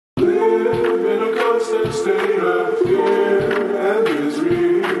state of fear and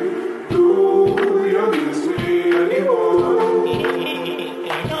misery. No, you're me anymore.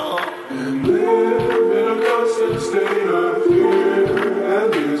 And live in a constant state of fear and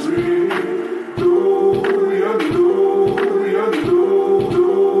misery. No, you're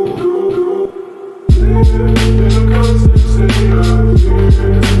live in a constant state of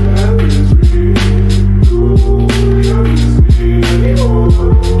fear and misery. No, you're me anymore.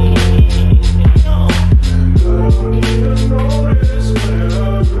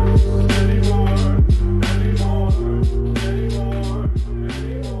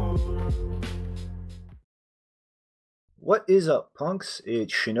 What is up, punks?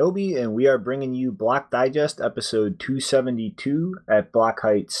 It's Shinobi, and we are bringing you Block Digest episode 272 at block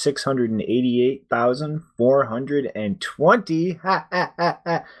height 688,420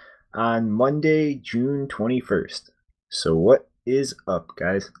 on Monday, June 21st. So what is up,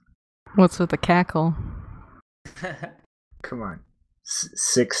 guys? What's with the cackle? Come on.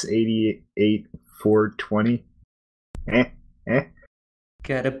 688, 420.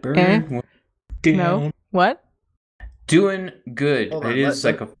 Gotta burn one down. No. What? Doing good. Hold on, It is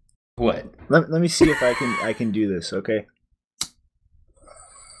like a what? Let me see if I can do this, okay?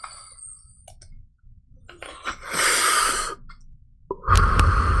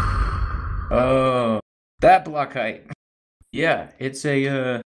 Oh, that block height. Yeah, it's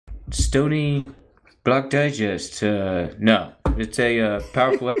a Stony Block Digest. No, it's a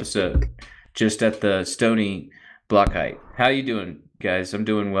powerful episode. Just at the Stony block height. How you doing, guys? I'm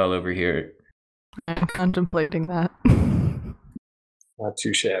doing well over here. I'm contemplating that. Not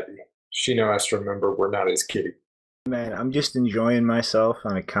too shabby. Shino has to remember we're not his kitty. Man, I'm just enjoying myself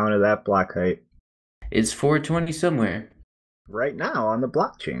on account of that block height. It's 420 somewhere. Right now on the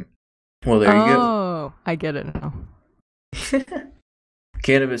blockchain. Well, there you go. Oh, I get it now.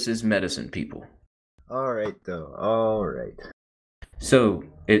 Cannabis is medicine, people. Alright, though. Alright. So,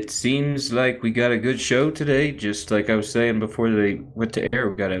 it seems like we got a good show today. Just like I was saying before they went to air,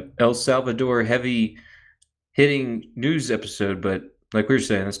 we got a El Salvador heavy hitting news episode, but like we were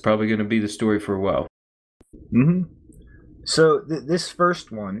saying, it's probably going to be the story for a while. Mm-hmm. So this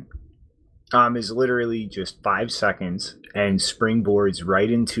first one is literally just 5 seconds and springboards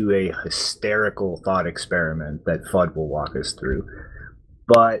right into a hysterical thought experiment that Fudd will walk us through.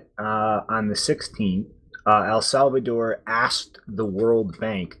 But on the 16th, El Salvador asked the World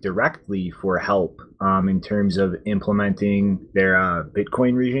Bank directly for help in terms of implementing their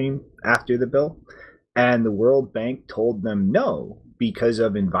Bitcoin regime after the bill. And the World Bank told them no because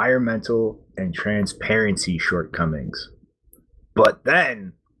of environmental and transparency shortcomings. But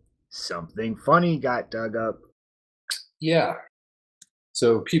then something funny got dug up. Yeah.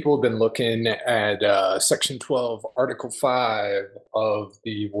 So people have been looking at Section 12, Article 5 of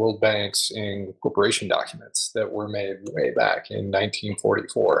the World Bank's incorporation documents that were made way back in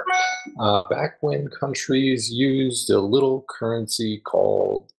 1944, back when countries used a little currency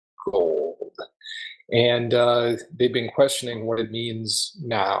called gold. And they've been questioning what it means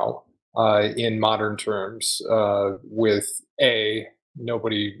now in modern terms with A,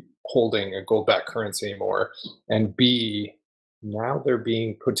 nobody holding a gold-backed currency anymore, and B, now there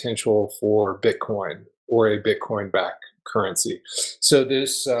being potential for Bitcoin or a Bitcoin-backed currency. So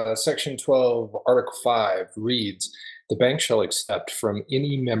this Section 12, Article 5 reads, the bank shall accept from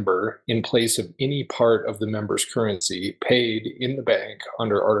any member in place of any part of the member's currency paid in the bank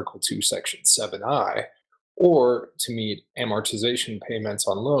under Article 2, Section 7I, or to meet amortization payments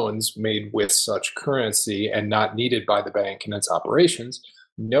on loans made with such currency and not needed by the bank in its operations,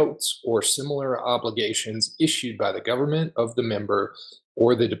 notes or similar obligations issued by the government of the member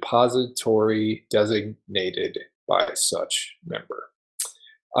or the depository designated by such member.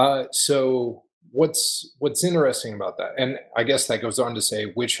 So what's interesting about that, and I guess that goes on to say,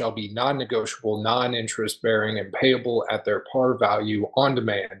 which shall be non-negotiable, non-interest bearing, and payable at their par value on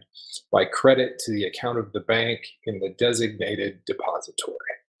demand by credit to the account of the bank in the designated depository.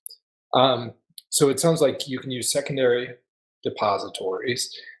 So it sounds like you can use secondary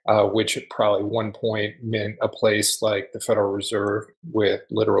depositories, which at probably one point meant a place like the Federal Reserve with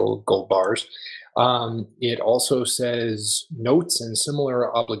literal gold bars. It also says notes and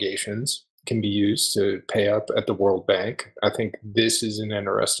similar obligations can be used to pay up at the World Bank. I think this is an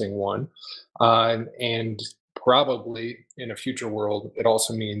interesting one. And probably in a future world, it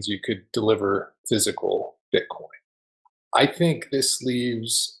also means you could deliver physical Bitcoin. I think this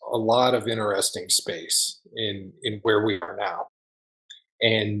leaves a lot of interesting space in where we are now.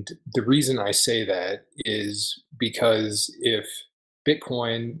 And the reason I say that is because if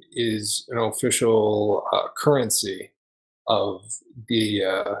Bitcoin is an official currency of the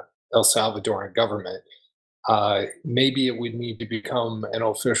El Salvadoran government, Maybe it would need to become an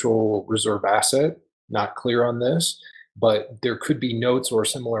official reserve asset, not clear on this, but there could be notes or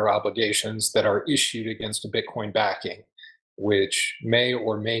similar obligations that are issued against a Bitcoin backing, which may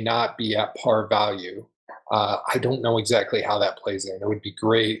or may not be at par value. I don't know exactly how that plays in. It would be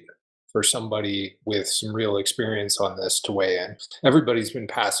great for somebody with some real experience on this to weigh in. Everybody's been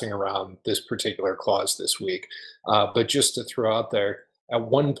passing around this particular clause this week, but just to throw out there, at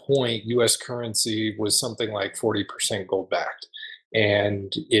one point, U.S. currency was something like 40% gold backed,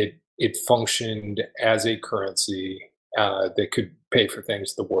 and it functioned as a currency that could pay for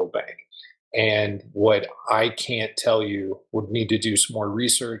things at the World Bank. And what I can't tell you, would need to do some more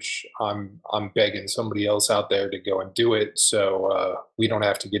research. I'm begging somebody else out there to go and do it, so we don't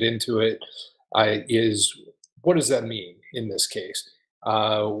have to get into it. Is what does that mean in this case?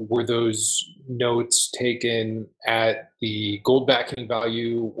 Were those notes taken at the gold backing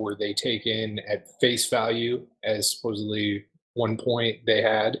value? Were they taken at face value, as supposedly one point they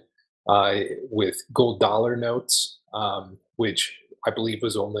had with gold dollar notes, which I believe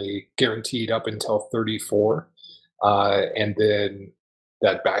was only guaranteed up until 34, and then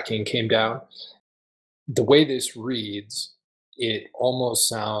that backing came down. The way this reads, it almost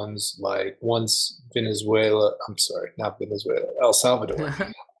sounds like once Venezuela, I'm sorry, not Venezuela, El Salvador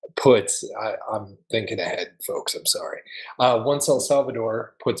puts, I'm thinking ahead, folks, I'm sorry. Once El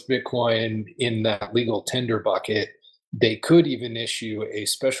Salvador puts Bitcoin in that legal tender bucket, they could even issue a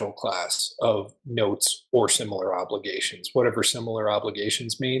special class of notes or similar obligations, whatever similar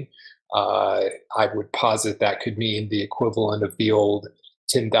obligations mean. I would posit that could mean the equivalent of the old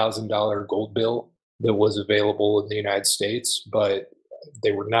 $10,000 gold bill that was available in the United States, but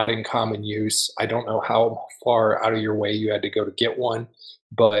they were not in common use. I don't know how far out of your way you had to go to get one,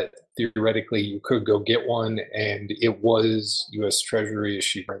 but theoretically you could go get one, and it was U.S. Treasury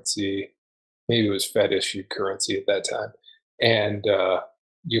issued currency. Maybe it was Fed issued currency at that time, and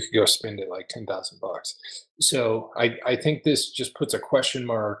you could go spend it like $10,000. So I think this just puts a question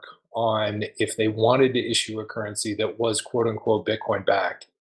mark on if they wanted to issue a currency that was quote unquote Bitcoin backed.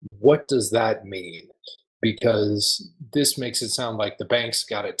 What does that mean? Because this makes it sound like the bank's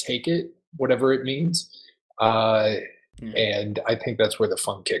got to take it, whatever it means. And I think that's where the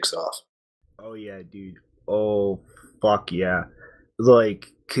fun kicks off. Oh yeah, dude. Oh fuck yeah.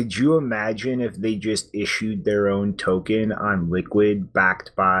 Like, could you imagine if they just issued their own token on Liquid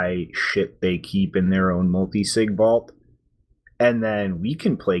backed by shit they keep in their own multi-sig vault? And then we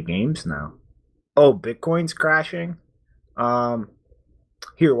can play games now. Oh, Bitcoin's crashing?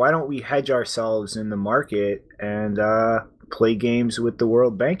 Here, why don't we hedge ourselves in the market and play games with the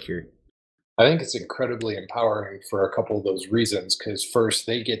World Bank here? I think it's incredibly empowering for a couple of those reasons, because first,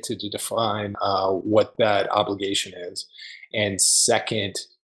 they get to define what that obligation is. And second,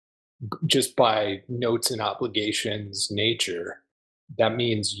 just by notes and obligations nature, that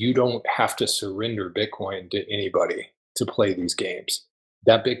means you don't have to surrender Bitcoin to anybody to play these games.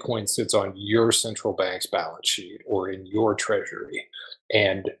 That Bitcoin sits on your central bank's balance sheet or in your treasury,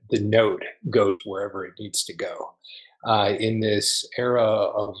 and the note goes wherever it needs to go. In this era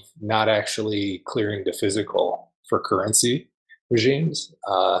of not actually clearing the physical for currency regimes,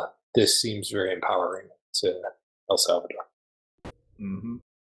 this seems very empowering to El Salvador. Mm-hmm.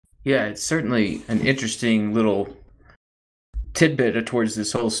 Yeah, it's certainly an interesting little tidbit towards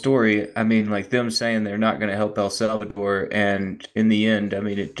this whole story. I mean, like them saying they're not going to help El Salvador, and in the end, I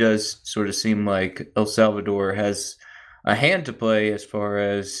mean, it does sort of seem like El Salvador has a hand to play as far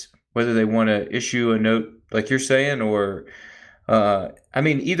as whether they want to issue a note, like you're saying, or I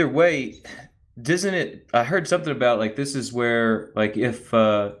mean, either way, doesn't it? I heard something about like this is where like if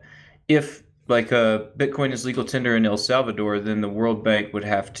like Bitcoin is legal tender in El Salvador, then the World Bank would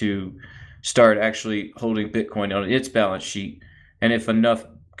have to start actually holding Bitcoin on its balance sheet. And if enough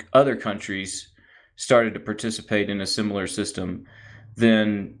other countries started to participate in a similar system,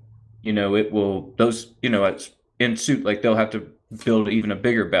 then, you know, it will, those, you know, it's in suit, like they'll have to build even a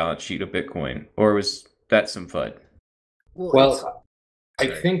bigger balance sheet of Bitcoin. Or was that some FUD? Well, I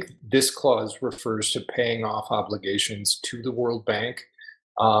think this clause refers to paying off obligations to the World Bank.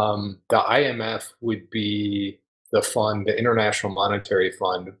 The IMF would be the fund, the International Monetary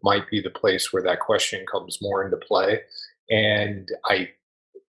Fund might be the place where that question comes more into play. And I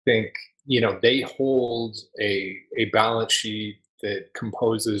think, you know, they hold a balance sheet that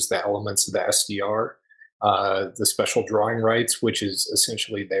composes the elements of the SDR, the special drawing rights, which is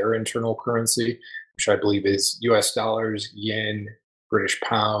essentially their internal currency, which I believe is US dollars, yen, British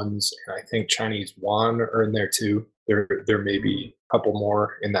pounds, and I think Chinese yuan are in there too. There may be a couple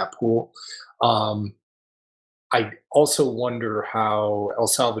more in that pool. I also wonder how El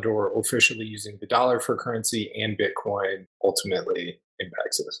Salvador officially using the dollar for currency and Bitcoin ultimately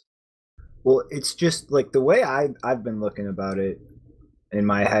impacts this. Well, it's just like the way I've been looking about it in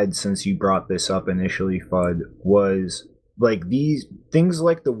my head since you brought this up initially, Fudd, was like these things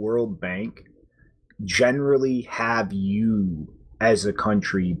like the World Bank generally have you as a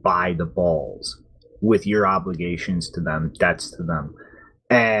country by the balls with your obligations to them, debts to them.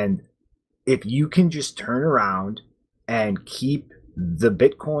 And if you can just turn around and keep the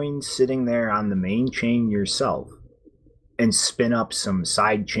Bitcoin sitting there on the main chain yourself and spin up some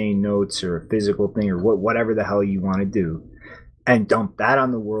side chain notes or a physical thing or whatever the hell you want to do and dump that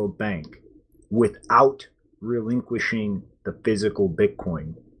on the World Bank without relinquishing the physical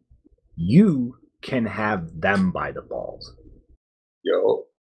Bitcoin, you can have them by the balls. Yo,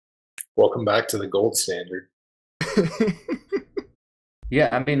 welcome back to the gold standard. Yeah,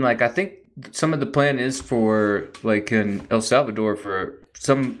 I mean, like, I think some of the plan is for, like, in El Salvador, for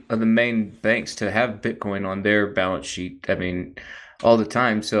some of the main banks to have Bitcoin on their balance sheet, I mean, all the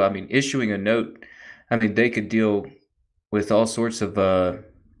time. So, I mean, issuing a note, I mean, they could deal with all sorts of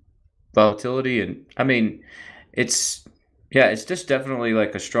volatility. And, I mean, it's just definitely,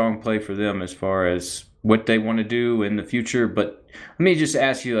 like, a strong play for them as far as what they want to do in the future. But let me just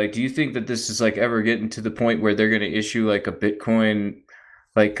ask you, like, do you think that this is, like, ever getting to the point where they're going to issue, like, a Bitcoin,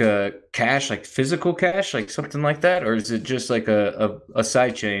 like cash, like physical cash, like something like that? Or is it just like a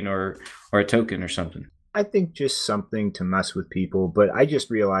side chain or a token or something? I think just something to mess with people, but I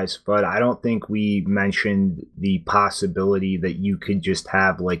just realized, Bud, I don't think we mentioned the possibility that you could just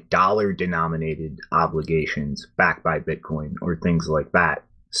have like dollar denominated obligations backed by Bitcoin or things like that,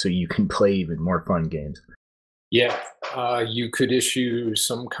 so you can play even more fun games. Yeah, you could issue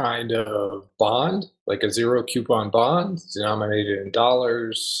some kind of bond, like a zero coupon bond, denominated in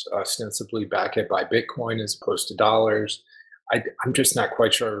dollars, ostensibly back it by Bitcoin as opposed to dollars. I'm just not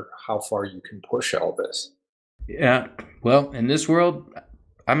quite sure how far you can push all this. Yeah, well, in this world,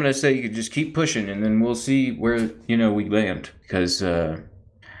 I'm going to say you could just keep pushing, and then we'll see where, we land, because I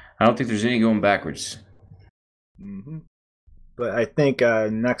don't think there's any going backwards. Mm-hmm. But I think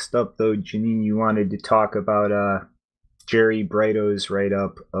next up, though, Janine, you wanted to talk about Jerry Brito's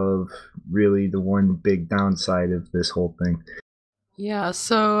write-up of really the one big downside of this whole thing. Yeah,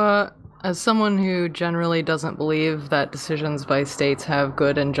 so as someone who generally doesn't believe that decisions by states have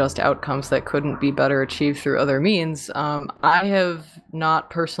good and just outcomes that couldn't be better achieved through other means, I have not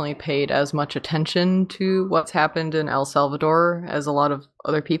personally paid as much attention to what's happened in El Salvador as a lot of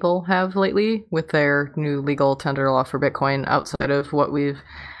other people have lately with their new legal tender law for Bitcoin, outside of what we've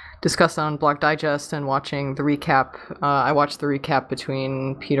discussed on Block Digest and watching the recap. I watched the recap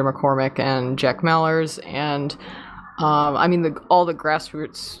between Peter McCormick and Jack Mallers, and I mean, all the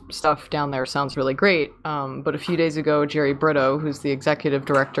grassroots stuff down there sounds really great, but a few days ago, Jerry Brito, who's the executive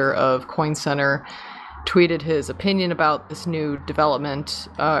director of Coin Center, tweeted his opinion about this new development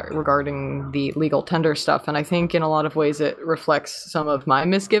regarding the legal tender stuff, and I think in a lot of ways it reflects some of my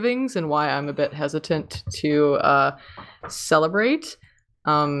misgivings and why I'm a bit hesitant to celebrate.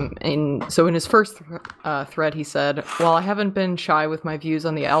 And so in his first thread, he said, "While I haven't been shy with my views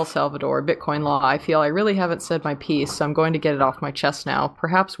on the El Salvador Bitcoin law, I feel I really haven't said my piece, so I'm going to get it off my chest now.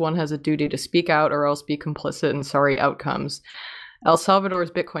 Perhaps one has a duty to speak out or else be complicit in sorry outcomes. El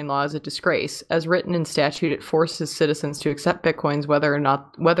Salvador's Bitcoin law is a disgrace. As written in statute, it forces citizens to accept Bitcoins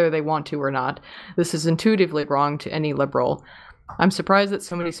whether they want to or not. This is intuitively wrong to any liberal. I'm surprised that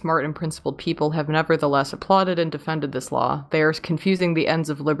so many smart and principled people have nevertheless applauded and defended this law. They are confusing the ends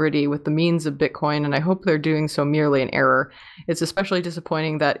of liberty with the means of Bitcoin, and I hope they're doing so merely in error. It's especially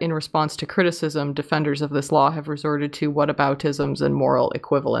disappointing that in response to criticism, defenders of this law have resorted to whataboutisms and moral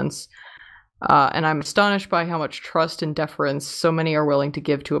equivalence. And I'm astonished by how much trust and deference so many are willing to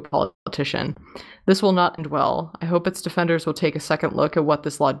give to a politician. This will not end well. I hope its defenders will take a second look at what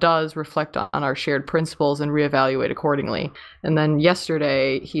this law does, reflect on our shared principles, and reevaluate accordingly." And then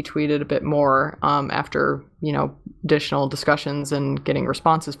yesterday, he tweeted a bit more after, additional discussions and getting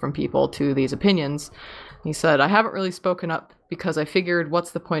responses from people to these opinions. He said, "I haven't really spoken up because I figured, what's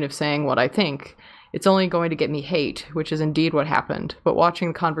the point of saying what I think? It's only going to get me hate, which is indeed what happened. But watching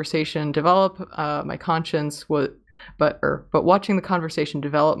the conversation develop, my conscience was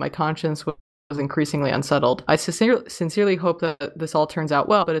increasingly unsettled. I sincerely hope that this all turns out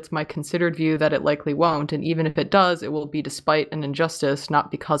well, but it's my considered view that it likely won't, and even if it does, it will be despite an injustice,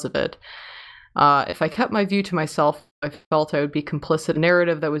 not because of it. If I kept my view to myself, I felt I would be complicit in a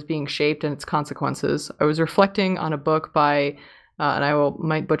narrative that was being shaped and its consequences. I was reflecting on a book by, and I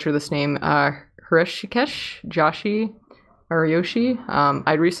might butcher this name, Hrishikesh Joshi. Ariyoshi.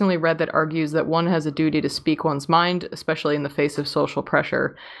 I recently read that argues that one has a duty to speak one's mind, especially in the face of social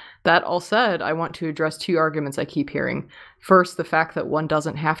pressure. That all said, I want to address two arguments I keep hearing. First, the fact that one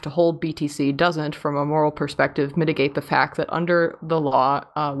doesn't have to hold BTC doesn't, from a moral perspective, mitigate the fact that under the law,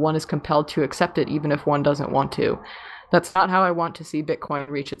 one is compelled to accept it even if one doesn't want to. That's not how I want to see Bitcoin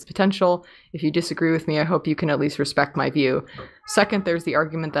reach its potential. If you disagree with me, I hope you can at least respect my view. Second, there's the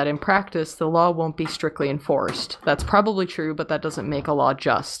argument that in practice, the law won't be strictly enforced. That's probably true, but that doesn't make a law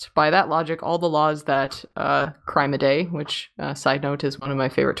just. By that logic, all the laws that Crime a Day, which, side note, is one of my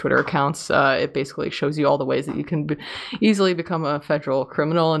favorite Twitter accounts, it basically shows you all the ways that you can easily become a federal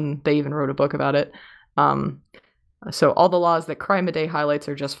criminal, and they even wrote a book about it. So all the laws that Crime a Day highlights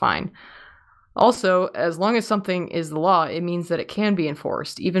are just fine. Also, as long as something is the law, it means that it can be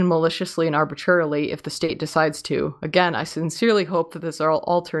enforced, even maliciously and arbitrarily, if the state decides to. Again, I sincerely hope that this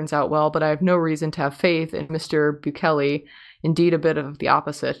all turns out well, but I have no reason to have faith in Mr. Bukele. Indeed, a bit of the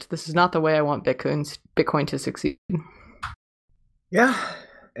opposite. This is not the way I want Bitcoin to succeed. Yeah,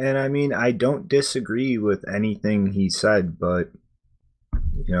 and I mean, I don't disagree with anything he said, but,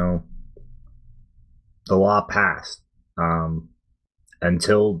 you know, the law passed.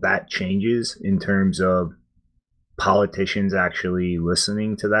 Until that changes in terms of politicians actually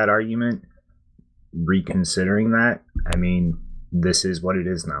listening to that argument, reconsidering that, I mean, this is what it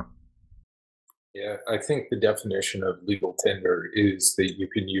is now. Yeah, I think the definition of legal tender is that you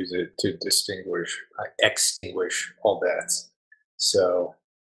can use it to extinguish all debts. So,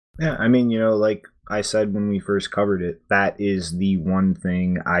 yeah, I mean, you know, like I said when we first covered it, that is the one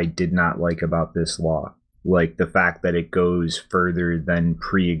thing I did not like about this law. Like the fact that it goes further than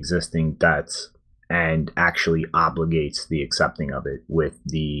pre-existing debts and actually obligates the accepting of it, with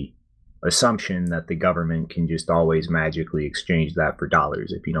the assumption that the government can just always magically exchange that for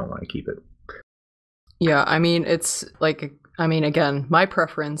dollars if you don't want to keep it. Yeah, I mean, it's like, again, my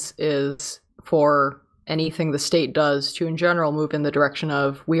preference is for anything the state does to, in general, move in the direction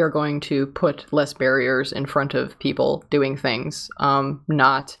of we are going to put less barriers in front of people doing things,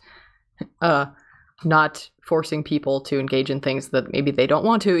 not forcing people to engage in things that maybe they don't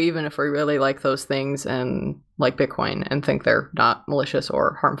want to, even if we really like those things and like Bitcoin and think they're not malicious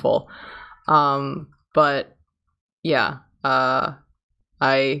or harmful. But yeah,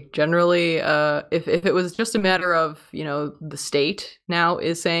 I generally, if it was just a matter of, you know, the state now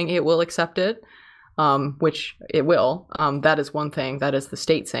is saying it will accept it, which it will, that is one thing. That is the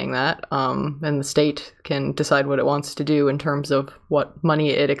state saying that, and the state can decide what it wants to do in terms of what money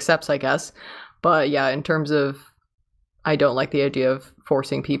it accepts, I guess. But yeah, in terms of, I don't like the idea of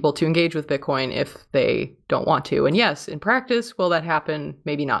forcing people to engage with Bitcoin if they don't want to. And yes, in practice, will that happen?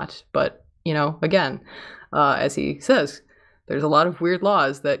 Maybe not. But, you know, again, as he says, there's a lot of weird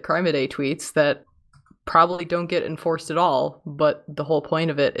laws that Crime a Day tweets that probably don't get enforced at all. But the whole point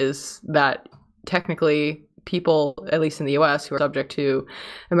of it is that technically people, at least in the US, who are subject to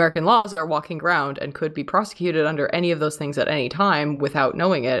American laws are walking around and could be prosecuted under any of those things at any time without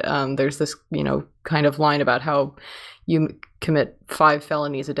knowing it. There's this, you know, kind of line about how you commit 5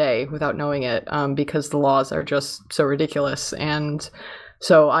 felonies a day without knowing it, because the laws are just so ridiculous. And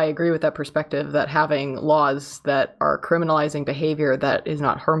so I agree with that perspective that having laws that are criminalizing behavior that is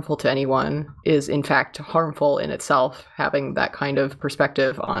not harmful to anyone is in fact harmful in itself, having that kind of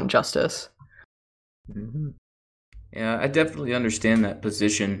perspective on justice. Mm-hmm. Yeah, I definitely understand that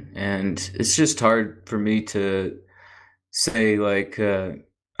position, and it's just hard for me to say, like,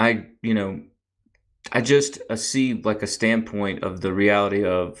 I just see like a standpoint of the reality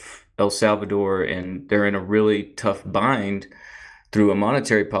of El Salvador, and they're in a really tough bind through a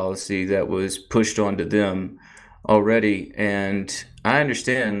monetary policy that was pushed onto them already. And I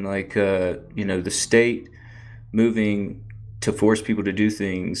understand, like, the state moving to force people to do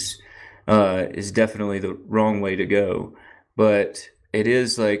things is definitely the wrong way to go. But it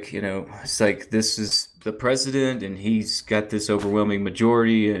is like, it's like this is the president and he's got this overwhelming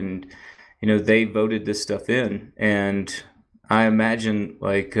majority, and, they voted this stuff in. And I imagine,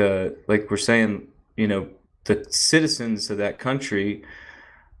 like we're saying, the citizens of that country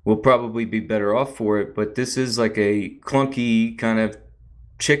will probably be better off for it. But this is like a clunky kind of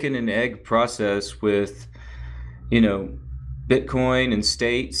chicken and egg process with, Bitcoin and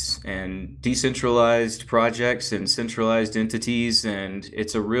states and decentralized projects and centralized entities. And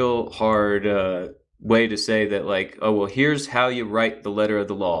it's a real hard way to say that, like, oh, well, here's how you write the letter of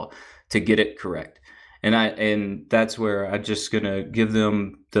the law to get it correct. And that's where I'm just going to give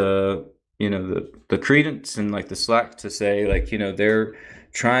them the credence and like the slack to say, like, they're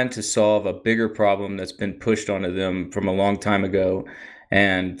trying to solve a bigger problem that's been pushed onto them from a long time ago.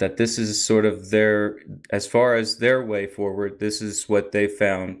 and that this is sort of their, as far as their way forward, this is what they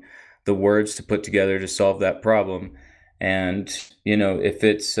found the words to put together to solve that problem. And if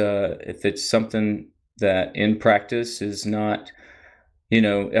it's something that in practice is not,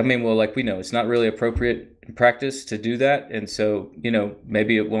 like we know it's not really appropriate in practice to do that, and so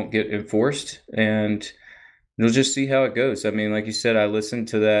maybe it won't get enforced, and we'll just see how it goes. I mean, like you said, I listened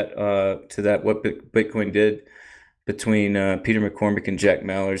to that what Bitcoin did between Peter McCormick and Jack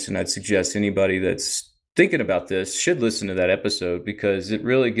Mallers, and I'd suggest anybody that's thinking about this should listen to that episode, because it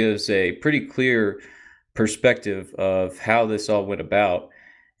really gives a pretty clear perspective of how this all went about.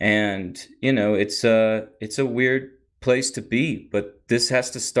 And it's a weird place to be, but this has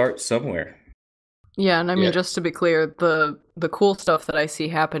to start somewhere. Yeah, and I mean, Yeah. just to be clear, the cool stuff that I see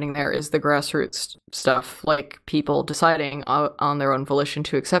happening there is the grassroots stuff, like people deciding on their own volition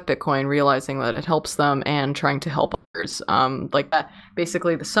to accept Bitcoin, realizing that it helps them, and trying to help others. Like that.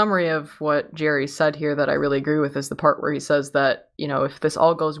 Basically, the summary of what Jerry said here that I really agree with is the part where he says that if this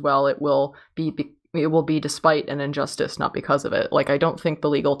all goes well, it will be despite an injustice, not because of it. Like, I don't think the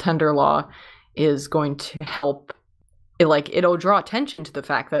legal tender law is going to help. It'll draw attention to the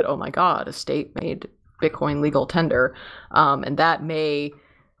fact that, oh my God, a state made Bitcoin legal tender, and that may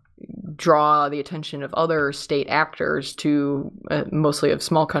draw the attention of other state actors to, mostly of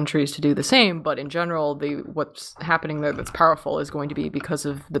small countries, to do the same. But in general, what's happening there that's powerful is going to be because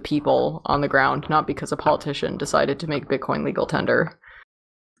of the people on the ground, not because a politician decided to make Bitcoin legal tender.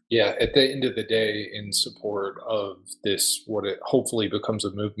 Yeah, at the end of the day, in support of this, what it hopefully becomes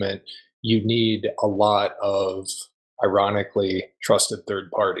a movement, you need a lot of, ironically, trusted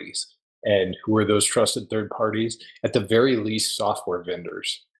third parties. And who are those trusted third parties? At the very least, software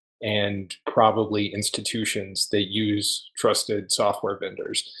vendors, and probably institutions that use trusted software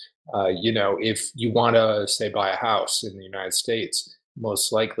vendors. If you want to, say, buy a house in the United States,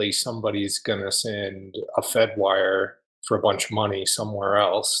 most likely somebody's going to send a Fed wire for a bunch of money somewhere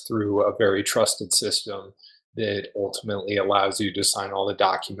else through a very trusted system that ultimately allows you to sign all the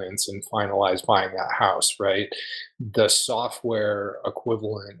documents and finalize buying that house, right? The software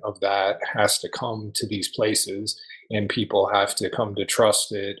equivalent of that has to come to these places, and people have to come to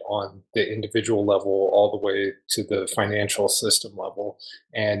trust it on the individual level all the way to the financial system level.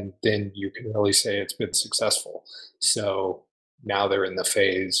 And then you can really say it's been successful. So now they're in the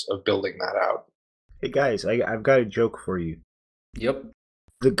phase of building that out. Hey guys, I've got a joke for you. Yep.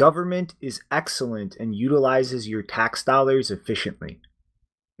 The government is excellent and utilizes your tax dollars efficiently.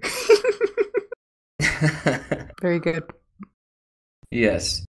 Very good.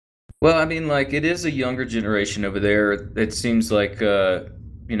 Yes. Well, I mean, like, it is a younger generation over there. It seems like,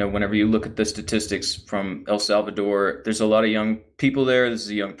 whenever you look at the statistics from El Salvador, there's a lot of young people there. This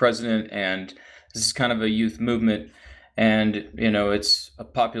is a young president, and this is kind of a youth movement. And, it's a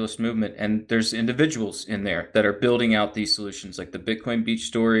populist movement, and there's individuals in there that are building out these solutions, like the Bitcoin Beach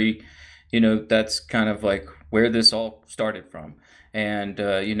story. That's kind of like where this all started from. And,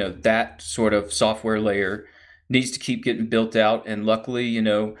 that sort of software layer needs to keep getting built out. And luckily,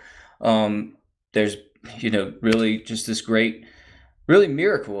 there's, really just this great, really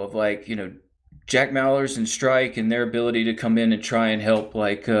miracle of, like, Jack Mallers and Strike and their ability to come in and try and help,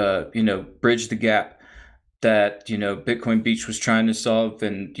 like, bridge the gap that Bitcoin Beach was trying to solve,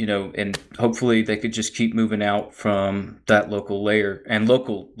 and and hopefully they could just keep moving out from that local layer and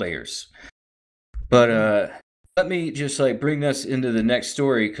local layers. But let me just, like, bring us into the next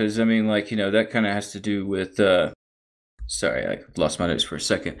story, because I mean, like, that kind of has to do with sorry, I lost my notes for a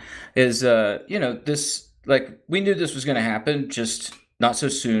second. Is this, like, we knew this was going to happen, just not so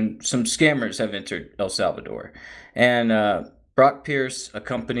soon. Some scammers have entered El Salvador, and Brock Pierce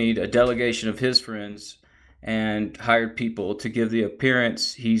accompanied a delegation of his friends and hired people to give the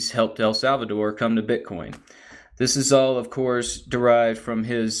appearance he's helped El Salvador come to Bitcoin. This is all, of course, derived from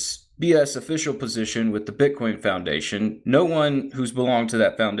his BS official position with the Bitcoin Foundation. No one who's belonged to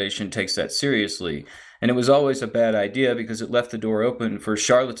that foundation takes that seriously, and it was always a bad idea because it left the door open for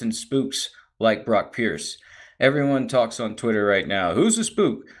charlatan spooks like Brock Pierce. Everyone talks on Twitter right now, who's a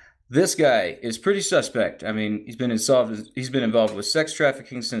spook? This guy is pretty suspect. I mean, he's been involved with sex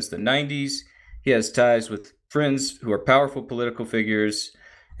trafficking since the 90s. He has ties with friends who are powerful political figures,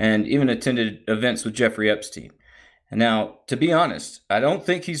 and even attended events with Jeffrey Epstein. And now, to be honest, I don't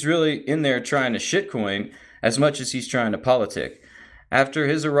think he's really in there trying to shitcoin as much as he's trying to politic. After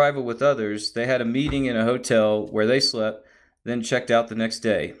his arrival with others, they had a meeting in a hotel where they slept, then checked out the next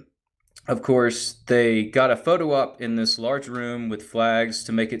day. Of course, they got a photo op in this large room with flags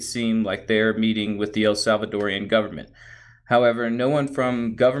to make it seem like they're meeting with the El Salvadorian government. However, no one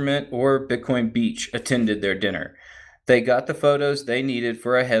from government or Bitcoin Beach attended their dinner. They got the photos they needed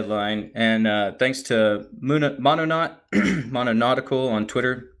for a headline, and thanks to Mononautical on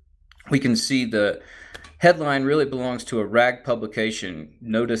Twitter, we can see the headline really belongs to a rag publication,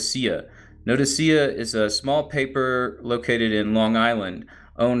 Noticia. Noticia is a small paper located in Long Island,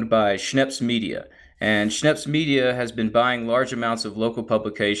 owned by Schneps Media. And Schneps Media has been buying large amounts of local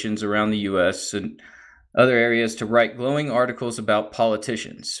publications around the U.S. and other areas to write glowing articles about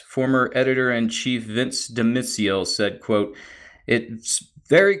politicians. Former editor-in-chief Vince Domiciel said, quote, "It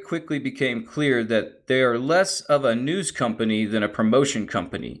very quickly became clear that they are less of a news company than a promotion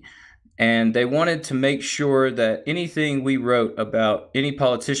company. And they wanted to make sure that anything we wrote about any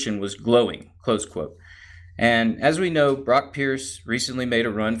politician was glowing," close quote. And as we know, Brock Pierce recently made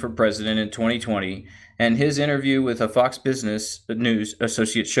a run for president in 2020, and his interview with a Fox Business News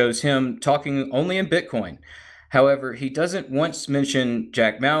associate shows him talking only in Bitcoin. However, he doesn't once mention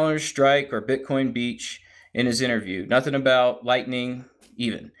Jack Mallers' strike or Bitcoin Beach in his interview. Nothing about Lightning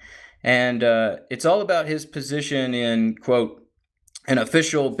even. And it's all about his position in, quote, "an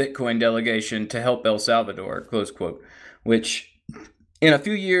official Bitcoin delegation to help El Salvador," close quote, which in a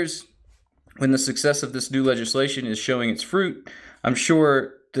few years, when the success of this new legislation is showing its fruit, I'm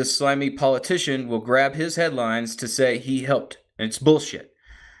sure this slimy politician will grab his headlines to say he helped. And it's bullshit.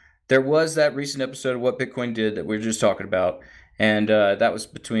 There was that recent episode of What Bitcoin Did that we were just talking about, and that was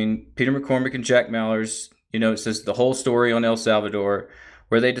between Peter McCormick and Jack Mallers. You know, it says the whole story on El Salvador,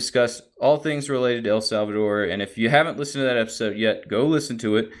 where they discuss all things related to El Salvador. And if you haven't listened to that episode yet, go listen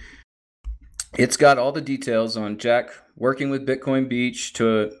to it. It's got all the details on Jack working with Bitcoin Beach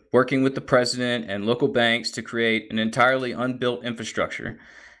to working with the president and local banks to create an entirely unbuilt infrastructure.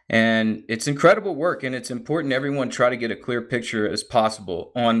 And it's incredible work, and it's important everyone try to get a clear picture as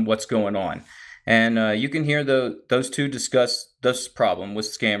possible on what's going on. And you can hear those two discuss this problem with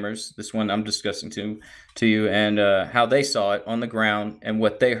scammers, this one I'm discussing to you, and how they saw it on the ground and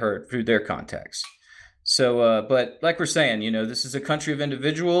what they heard through their contacts. So, but like we're saying, you know, this is a country of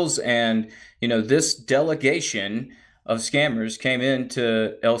individuals, and, you know, this delegation of scammers came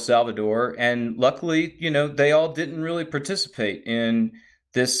into El Salvador, and luckily, you know, they all didn't really participate in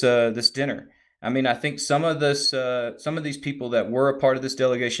this dinner. I mean, I think some of these people that were a part of this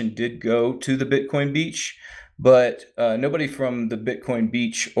delegation did go to the Bitcoin Beach, but nobody from the Bitcoin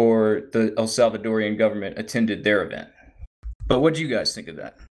Beach or the El Salvadorian government attended their event. But what do you guys think of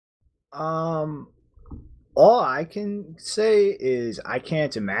that? All I can say is I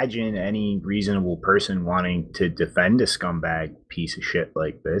can't imagine any reasonable person wanting to defend a scumbag piece of shit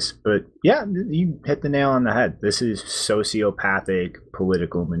like this. But yeah, you hit the nail on the head. This is sociopathic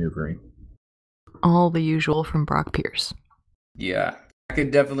political maneuvering. All the usual from Brock Pierce. Yeah, I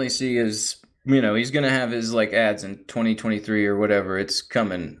could definitely see his, you know, he's going to have his like ads in 2023 or whatever. It's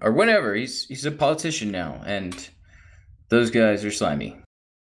coming or whenever. He's a politician now, and those guys are slimy.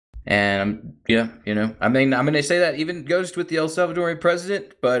 And yeah, you know, I mean, I'm going to say that even goes with the El Salvadorian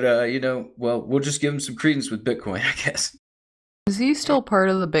president, but you know, well, we'll just give him some credence with Bitcoin, I guess. Is he still part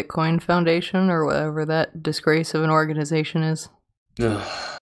of the Bitcoin Foundation or whatever that disgrace of an organization is?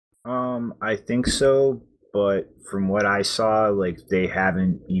 I think so, but from what I saw, like they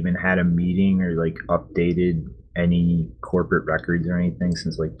haven't even had a meeting or like updated any corporate records or anything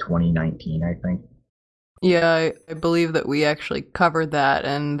since like 2019, I think. Yeah, I believe that we actually covered that,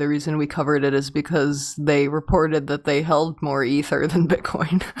 and the reason we covered it is because they reported that they held more Ether than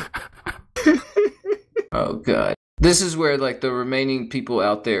Bitcoin. Oh, God. This is where, like, the remaining people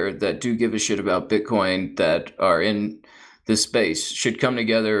out there that do give a shit about Bitcoin that are in this space should come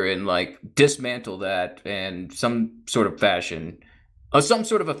together and, like, dismantle that in some sort of fashion, or some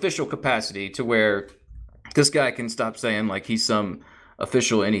sort of official capacity to where this guy can stop saying, like, he's some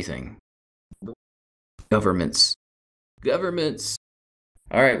official anything. Governments.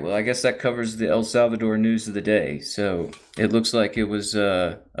 All right, well, I guess that covers the El Salvador news of the day. So it looks like it was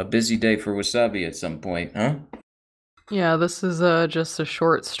a busy day for Wasabi at some point, huh? Yeah, this is just a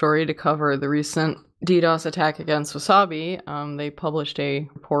short story to cover the recent DDoS attack against Wasabi. They published a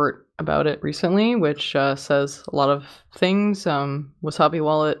report about it recently, which says a lot of things. The Wasabi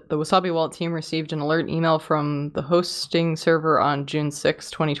Wallet team received an alert email from the hosting server on June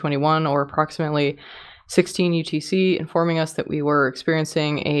 6, 2021, or approximately 16 UTC, informing us that we were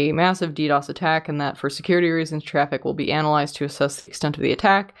experiencing a massive DDoS attack and that for security reasons, traffic will be analyzed to assess the extent of the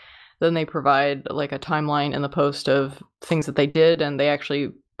attack. Then they provide like a timeline in the post of things that they did, and they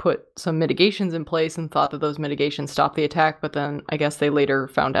actually put some mitigations in place and thought that those mitigations stopped the attack, but then I guess they later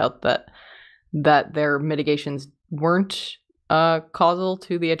found out that their mitigations weren't causal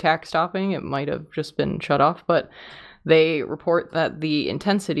to the attack stopping. It might have just been shut off, but They report that the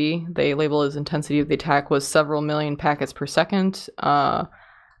intensity, they label as intensity of the attack, was several million packets per second.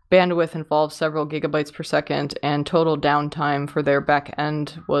 Bandwidth involved several gigabytes per second, and total downtime for their back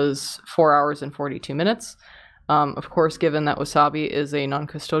end was 4 hours and 42 minutes. Of course, given that Wasabi is a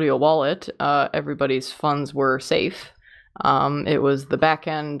non-custodial wallet, everybody's funds were safe. It was the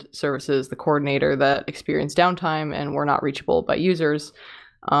back-end services, the coordinator, that experienced downtime and were not reachable by users.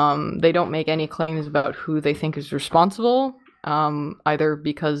 They don't make any claims about who they think is responsible, either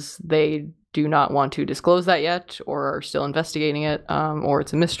because they do not want to disclose that yet, or are still investigating it, or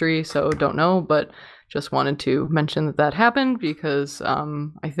it's a mystery, so don't know, but just wanted to mention that that happened because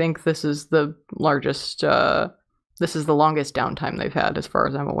I think this is the longest downtime they've had, as far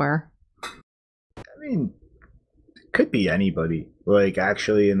as I'm aware. I mean, it could be anybody. Like,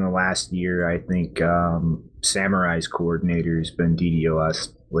 actually, in the last year, I think Samurai's coordinator's been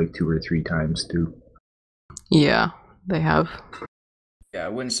DDoS like 2 or 3 times, too. Yeah, they have. Yeah,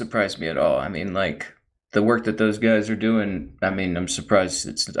 it wouldn't surprise me at all. I mean, like, the work that those guys are doing, I mean, I'm surprised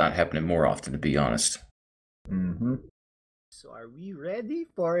it's not happening more often, to be honest. Mm-hmm. So are we ready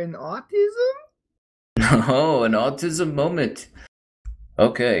for an autism? Oh, an autism moment.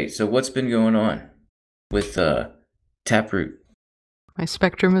 Okay, so what's been going on with Taproot? My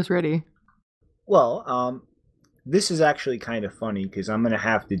Spectrum is ready. Well, this is actually kind of funny because I'm going to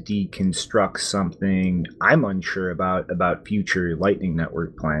have to deconstruct something I'm unsure about future Lightning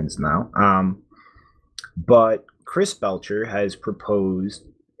Network plans now. But Chris Belcher has proposed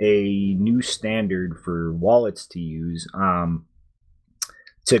a new standard for wallets to use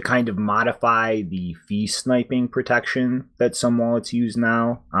to kind of modify the fee sniping protection that some wallets use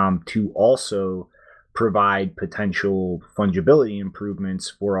now, to also provide potential fungibility improvements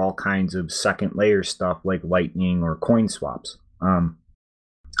for all kinds of second layer stuff like Lightning or coin swaps.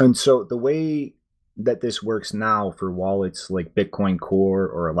 And so the way that this works now for wallets like Bitcoin Core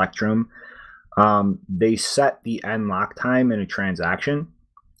or Electrum, they set the end lock time in a transaction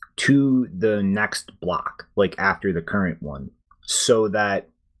to the next block, like after the current one, so that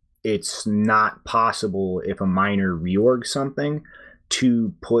it's not possible if a miner reorgs something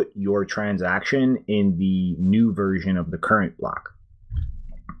to put your transaction in the new version of the current block.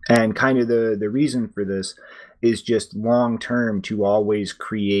 And kind of the reason for this is just long term to always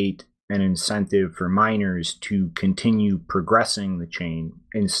create an incentive for miners to continue progressing the chain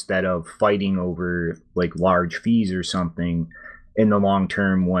instead of fighting over like large fees or something in the long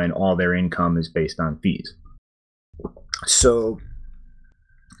term when all their income is based on fees. So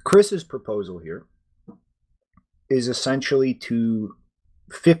Chris's proposal here is essentially to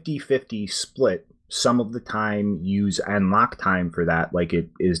 50-50 split some of the time, use end lock time for that like it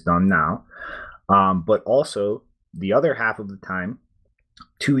is done now, but also the other half of the time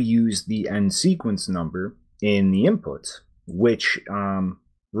to use the end sequence number in the inputs, which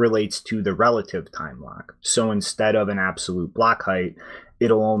relates to the relative time lock. So instead of an absolute block height,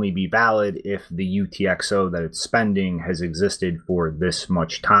 it'll only be valid if the UTXO that it's spending has existed for this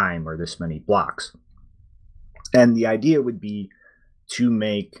much time or this many blocks. And the idea would be to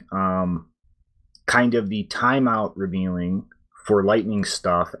make kind of the timeout revealing for Lightning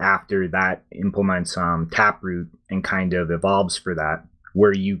stuff after that implements Taproot and kind of evolves for that,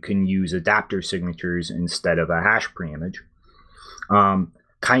 where you can use adapter signatures instead of a hash preimage,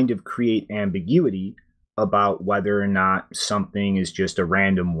 kind of create ambiguity about whether or not something is just a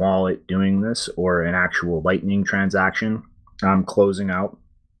random wallet doing this or an actual Lightning transaction closing out.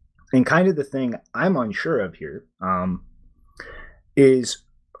 And kind of the thing I'm unsure of here is,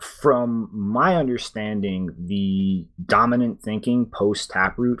 from my understanding, the dominant thinking post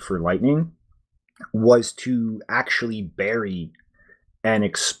Taproot for Lightning was to actually bury an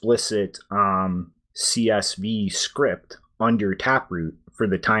explicit CSV script under Taproot for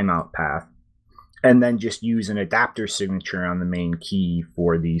the timeout path, and then just use an adapter signature on the main key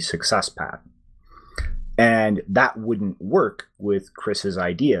for the success path. And that wouldn't work with Chris's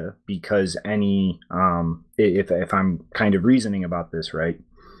idea because any, if I'm kind of reasoning about this right,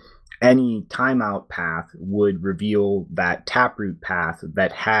 any timeout path would reveal that Taproot path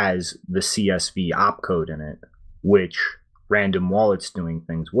that has the CSV opcode in it, which random wallets doing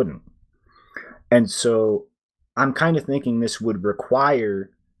things wouldn't. And so I'm kind of thinking this would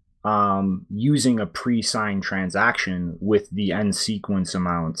require using a pre-signed transaction with the end sequence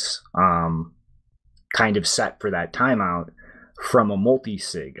amounts kind of set for that timeout from a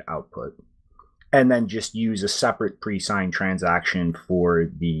multi-sig output, and then just use a separate pre-signed transaction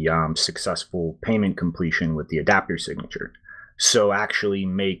for the successful payment completion with the adapter signature. So actually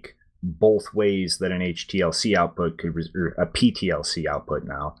make both ways that an HTLC output could, or a PTLC output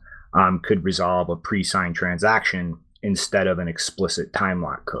now, could resolve a pre-signed transaction instead of an explicit time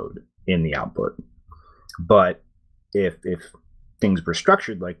lock code in the output. But if things were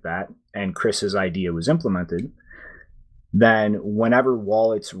structured like that and Chris's idea was implemented, then whenever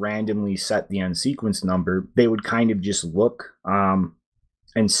wallets randomly set the unsequenced number, they would kind of just look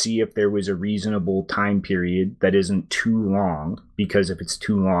and see if there was a reasonable time period that isn't too long, because if it's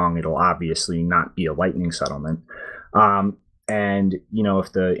too long, it'll obviously not be a Lightning settlement. And, you know,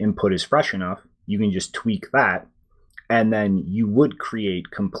 if the input is fresh enough, you can just tweak that, and then you would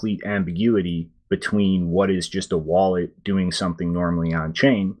create complete ambiguity between what is just a wallet doing something normally on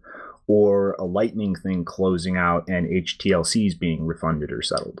chain or a Lightning thing closing out and HTLCs being refunded or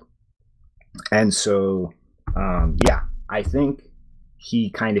settled. And so, yeah, I think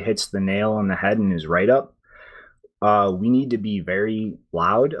he kind of hits the nail on the head in his write-up. We need to be very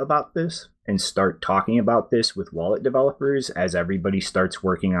loud about this and start talking about this with wallet developers as everybody starts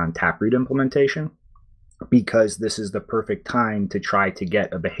working on Taproot implementation, because this is the perfect time to try to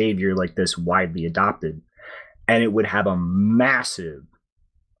get a behavior like this widely adopted. And it would have a massive,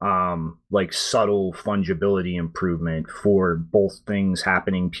 like subtle fungibility improvement for both things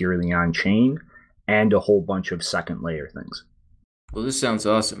happening purely on chain and a whole bunch of second layer things. Well, this sounds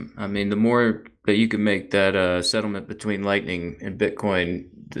awesome. I mean, the more that you can make that settlement between Lightning and Bitcoin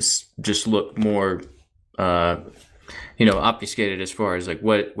just look more, obfuscated as far as like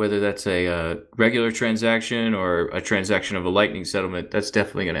whether that's a regular transaction or a transaction of a Lightning settlement, that's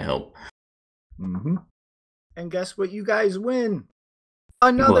definitely going to help. Mm-hmm. And guess what? You guys win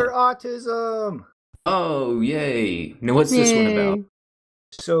another autism. Oh, yay! Now, what's this one about?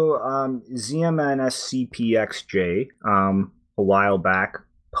 So, ZMNSCPXJ, a while back,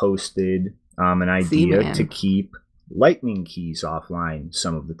 posted an idea to keep Lightning keys offline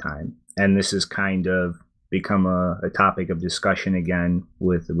some of the time, and this has kind of become a topic of discussion again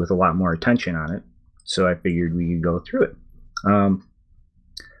with a lot more attention on it. So I figured we could go through it.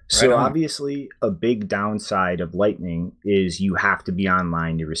 So obviously, a big downside of Lightning is you have to be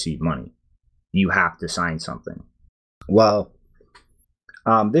online to receive money. You have to sign something. Well,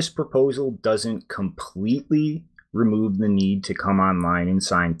 this proposal doesn't completely remove the need to come online and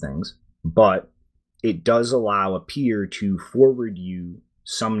sign things, but it does allow a peer to forward you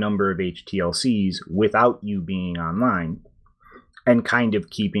some number of HTLCs without you being online and kind of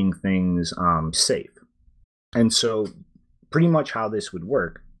keeping things safe. And so pretty much how this would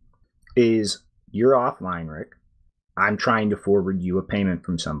work is you're offline, Rick. I'm trying to forward you a payment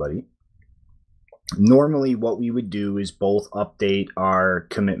from somebody. Normally what we would do is both update our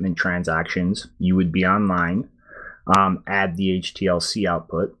commitment transactions. You would be online, add the HTLC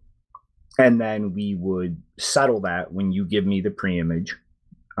output, and then we would settle that when you give me the pre-image,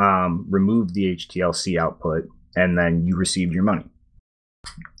 remove the HTLC output, and then you received your money.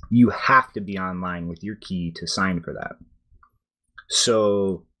 You have to be online with your key to sign for that.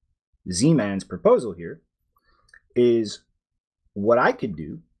 So Z-Man's proposal here is what I could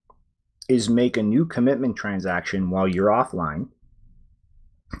do is make a new commitment transaction while you're offline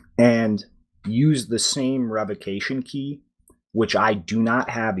and use the same revocation key, which I do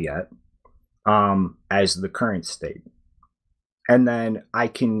not have yet, as the current state. And then I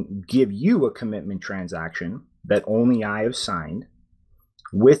can give you a commitment transaction that only I have signed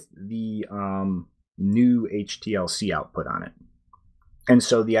with the new HTLC output on it. And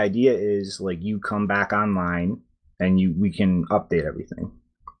so the idea is like you come back online and we can update everything.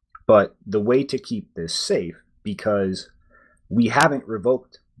 But the way to keep this safe, because we haven't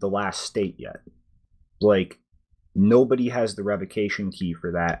revoked the last state yet, like nobody has the revocation key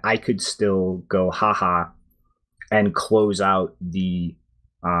for that. I could still go haha and close out the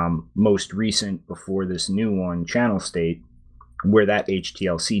most recent before this new one channel state where that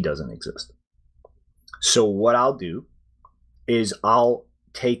HTLC doesn't exist. So what I'll do is I'll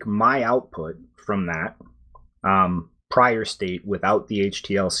take my output from that prior state without the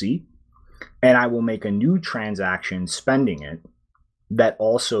HTLC, and I will make a new transaction spending it that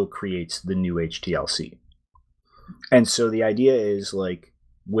also creates the new HTLC. And so the idea is like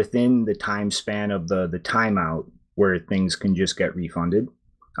within the time span of the timeout where things can just get refunded,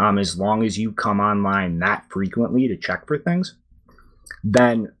 as long as you come online that frequently to check for things,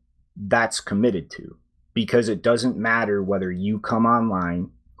 then that's committed to, because it doesn't matter whether you come online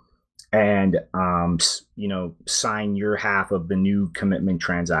and sign your half of the new commitment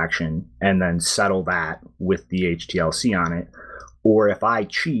transaction and then settle that with the HTLC on it, or if I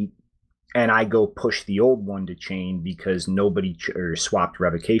cheat and I go push the old one to chain because nobody swapped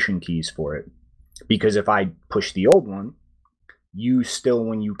revocation keys for it. Because if I push the old one, you still,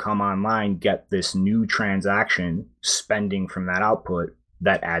 when you come online, get this new transaction spending from that output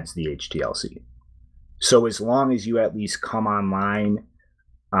that adds the HTLC. So as long as you at least come online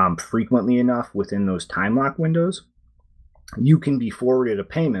frequently enough within those time lock windows, you can be forwarded a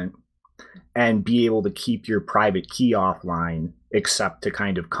payment and be able to keep your private key offline, except to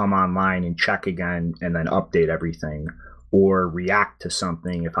kind of come online and check again and then update everything, or react to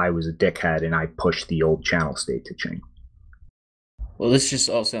something if I was a dickhead and I pushed the old channel state to chain. Well, this just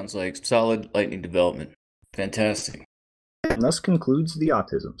all sounds like solid Lightning development. Fantastic. And thus concludes the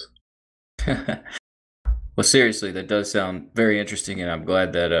autisms. Well, seriously, that does sound very interesting, and I'm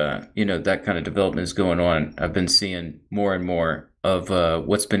glad that that kind of development is going on. I've been seeing more and more of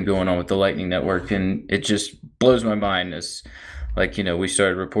what's been going on with the Lightning Network, and it just blows my mind. As we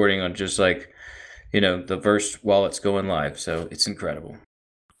started reporting on just the first wallets going live, so it's incredible.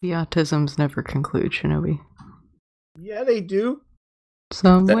 The autisms never conclude, Shinobi. Yeah, they do.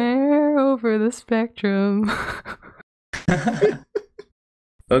 Somewhere over the spectrum.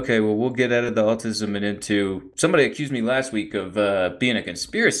 Okay, well, we'll get out of the autism and into... Somebody accused me last week of being a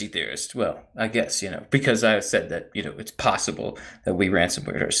conspiracy theorist. Well, I guess, because I said that, it's possible that we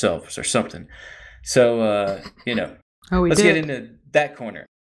ransomware ourselves or something. So, let's get into that corner.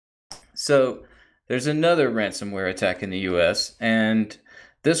 So, there's another ransomware attack in the U.S., and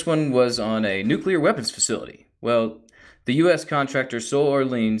this one was on a nuclear weapons facility. Well, the U.S. contractor Sol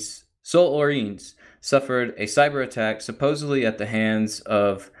Orleans suffered a cyber attack supposedly at the hands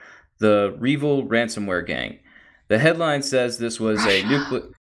of the REvil ransomware gang. The headline says this was a nuclear...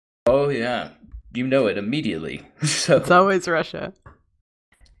 Oh, yeah. You know it immediately. So it's always Russia.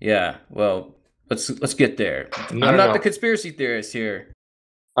 Yeah, well, let's get there. I'm not the conspiracy theorist here.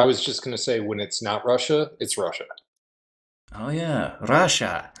 I was just going to say, when it's not Russia, it's Russia. Oh, yeah.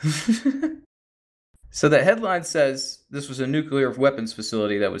 Russia. So the headline says this was a nuclear weapons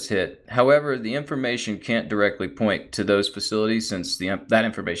facility that was hit. However, the information can't directly point to those facilities since that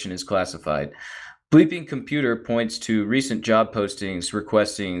information is classified. Bleeping Computer points to recent job postings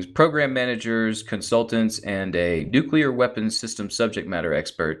requesting program managers, consultants, and a nuclear weapons system subject matter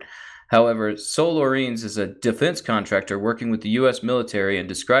expert. However, Sol Orleans is a defense contractor working with the U.S. military and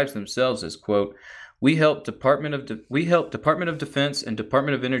describes themselves as, quote, We help Department of Defense and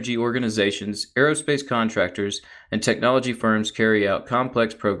Department of Energy organizations, aerospace contractors, and technology firms carry out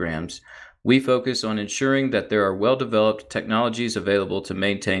complex programs. We focus on ensuring that there are well-developed technologies available to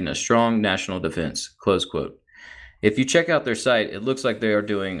maintain a strong national defense, close quote. If you check out their site, it looks like they are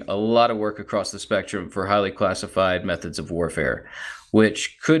doing a lot of work across the spectrum for highly classified methods of warfare,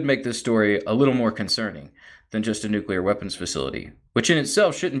 which could make this story a little more concerning than just a nuclear weapons facility, which in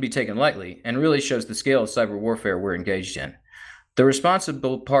itself shouldn't be taken lightly and really shows the scale of cyber warfare we're engaged in. The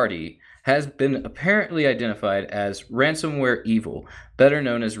responsible party has been apparently identified as Ransomware Evil, better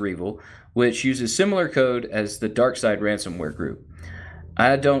known as REvil, which uses similar code as the DarkSide ransomware group.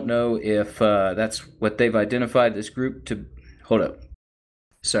 I don't know if that's what they've identified this group to... Hold up.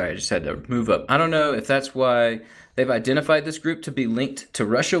 Sorry, I just had to move up. I don't know if that's why they've identified this group to be linked to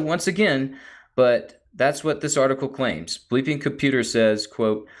Russia once again, but that's what this article claims. Bleeping Computer says,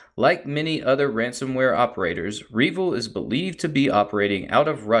 quote, like many other ransomware operators, REvil is believed to be operating out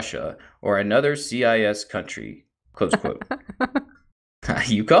of Russia or another CIS country, close quote.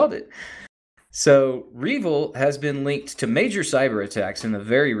 You called it. So REvil has been linked to major cyber attacks in the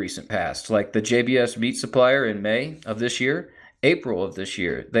very recent past, like the JBS meat supplier in May of this year. April of this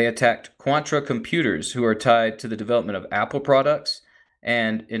year, they attacked Quantra Computers, who are tied to the development of Apple products.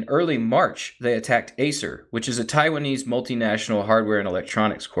 And in early March, they attacked Acer, which is a Taiwanese multinational hardware and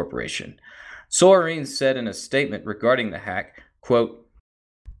electronics corporation. Sol Orleans said in a statement regarding the hack, quote,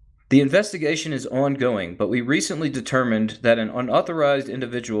 the investigation is ongoing, but we recently determined that an unauthorized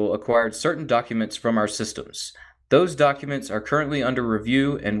individual acquired certain documents from our systems. Those documents are currently under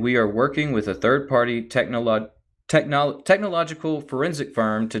review, and we are working with a third-party technological forensic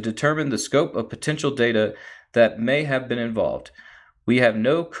firm to determine the scope of potential data that may have been involved. We have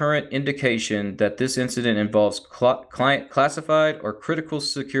no current indication that this incident involves client classified or critical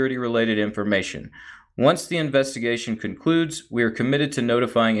security-related information. Once the investigation concludes, we are committed to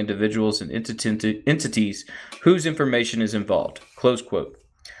notifying individuals and entities whose information is involved. Close quote.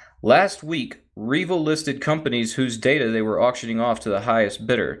 Last week, REvil listed companies whose data they were auctioning off to the highest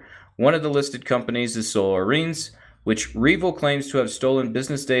bidder. One of the listed companies is Sol Orleans, which REvil claims to have stolen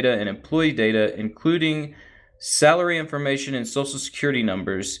business data and employee data, including salary information and social security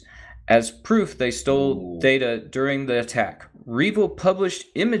numbers. As proof, they stole data during the attack. REvil published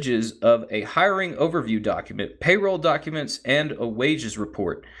images of a hiring overview document, payroll documents, and a wages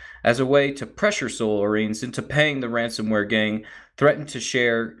report as a way to pressure Sol Orleans into paying the ransomware gang, threatened to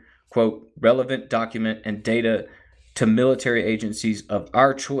share, quote, relevant document and data to military agencies of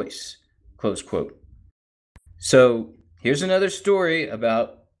our choice, close quote. So here's another story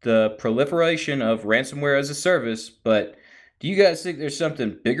about the proliferation of ransomware as a service, but do you guys think there's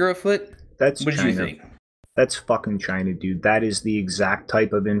something bigger afoot? That's What did China. you think? That's fucking China, dude. That is the exact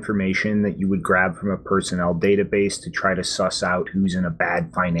type of information that you would grab from a personnel database to try to suss out who's in a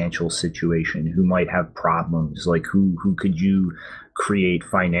bad financial situation, who might have problems, like who could you create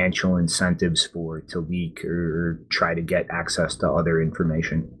financial incentives for to leak or try to get access to other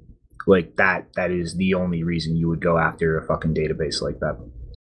information. Like that is the only reason you would go after a fucking database like that.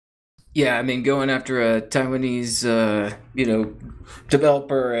 Yeah, I mean, going after a Taiwanese,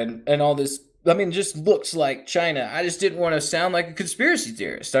 developer and all this, I mean, just looks like China. I just didn't want to sound like a conspiracy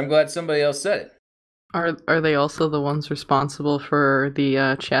theorist. I'm glad somebody else said it. Are they also the ones responsible for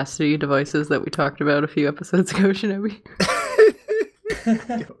the chastity devices that we talked about a few episodes ago, Shinobi?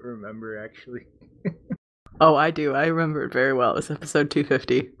 I don't remember, actually. Oh, I do. I remember it very well. It was episode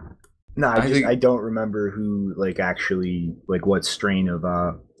 250. No, I don't remember who, actually, what strain of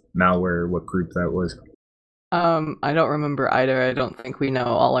malware, what group that was. I don't remember either. I don't think we know.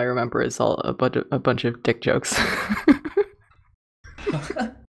 All I remember is a bunch of dick jokes.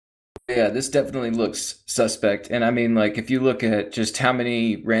 Yeah, this definitely looks suspect. And I mean, if you look at just how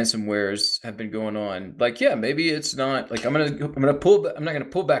many ransomwares have been going on, maybe it's not I'm not gonna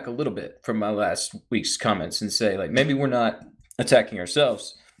pull back a little bit from my last week's comments and say maybe we're not attacking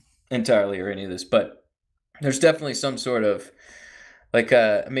ourselves entirely or any of this, but there's definitely some sort of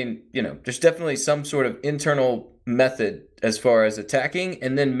there's definitely some sort of internal method as far as attacking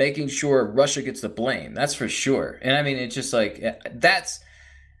and then making sure Russia gets the blame. That's for sure. And I mean, it's just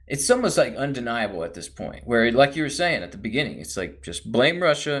it's almost undeniable at this point where, like you were saying at the beginning, it's just blame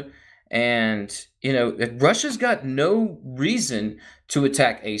Russia. And, Russia's got no reason to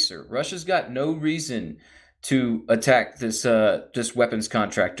attack Acer. Russia's got no reason to attack this weapons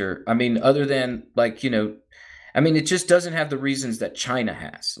contractor. I mean, other than it just doesn't have the reasons that China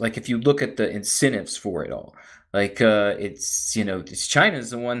has. If you look at the incentives for it all, it's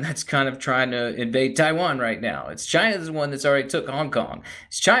China's the one that's kind of trying to invade Taiwan right now. It's China's the one that's already took Hong Kong.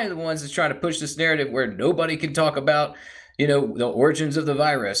 It's China the ones that's trying to push this narrative where nobody can talk about, the origins of the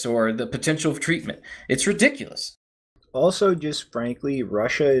virus or the potential of treatment. It's ridiculous. Also, just frankly,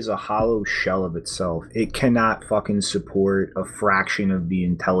 Russia is a hollow shell of itself. It cannot fucking support a fraction of the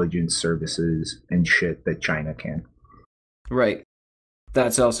intelligence services and shit that China can. Right.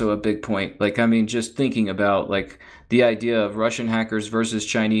 That's also a big point. Just thinking about the idea of Russian hackers versus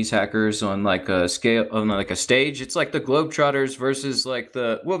Chinese hackers on a scale, on a stage. It's like the Globetrotters versus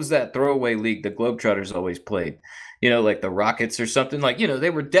what was that throwaway league the Globetrotters always played? The Rockets or something. They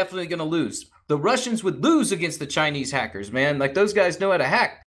were definitely going to lose. The Russians would lose against the Chinese hackers, man. Those guys know how to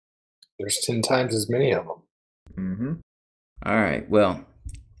hack. There's 10 times as many of them. Mm-hmm. All right. Well,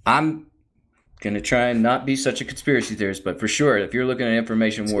 I'm going to try and not be such a conspiracy theorist, but for sure, if you're looking at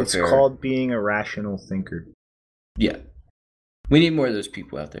information warfare... It's called being a rational thinker. Yeah. We need more of those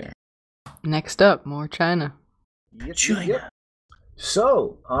people out there. Next up, more China. China.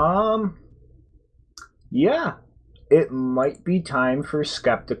 So, yeah. It might be time for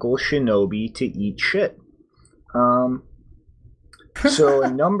skeptical Shinobi to eat shit. So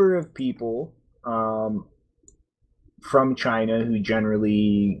a number of people from China, who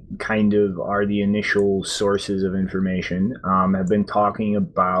generally kind of are the initial sources of information, have been talking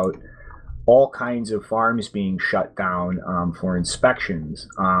about all kinds of farms being shut down for inspections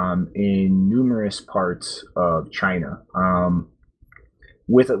in numerous parts of China.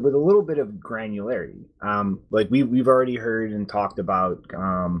 With a little bit of granularity, we've already heard and talked about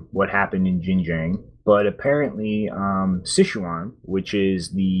what happened in Xinjiang, but apparently Sichuan, which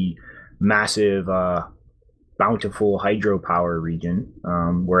is the massive, bountiful hydropower region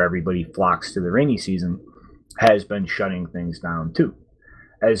where everybody flocks to the rainy season, has been shutting things down too,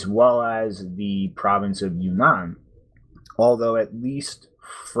 as well as the province of Yunnan. Although at least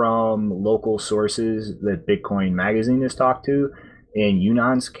from local sources that Bitcoin Magazine has talked to, in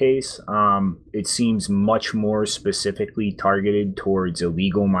Yunnan's case, it seems much more specifically targeted towards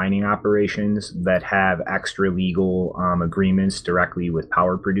illegal mining operations that have extra legal agreements directly with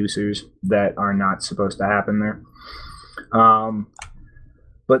power producers that are not supposed to happen there.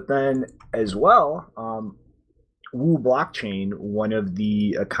 But then as well, Wu Blockchain, one of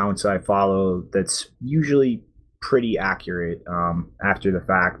the accounts I follow that's usually pretty accurate after the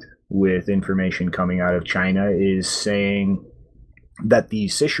fact with information coming out of China, is saying that the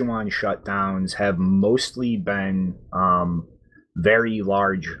Sichuan shutdowns have mostly been very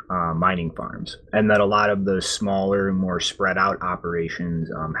large mining farms, and that a lot of the smaller, more spread out operations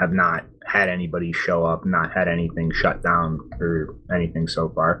have not had anybody show up, not had anything shut down or anything so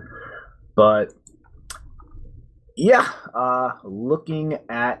far. But Yeah, looking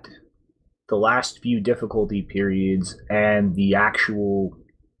at the last few difficulty periods and the actual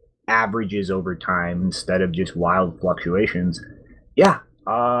averages over time instead of just wild fluctuations, yeah,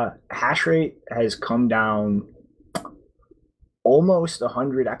 hash rate has come down almost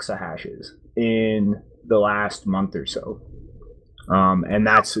 100 exahashes in the last month or so. And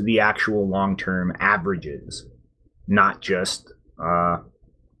that's the actual long-term averages, not just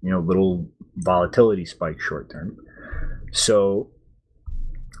little volatility spikes short-term. So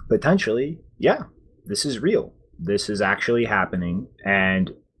potentially, yeah, this is real. This is actually happening,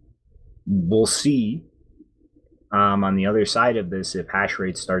 and we'll see on the other side of this if hash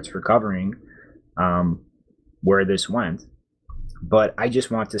rate starts recovering, where this went. But I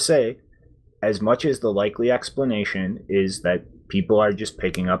just want to say, as much as the likely explanation is that people are just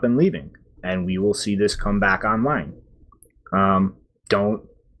picking up and leaving, and we will see this come back online. Don't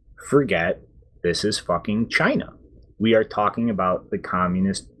forget, this is fucking China. We are talking about the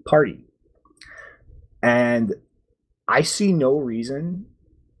Communist Party. And I see no reason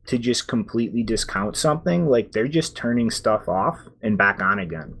to just completely discount something. Like, they're just turning stuff off and back on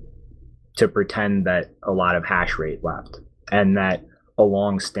again to pretend that a lot of hash rate left and that a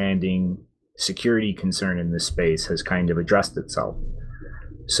long-standing security concern in this space has kind of addressed itself.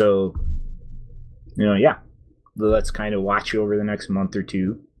 So, yeah, let's kind of watch over the next month or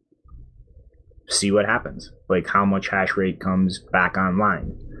two, see what happens. Like, how much hash rate comes back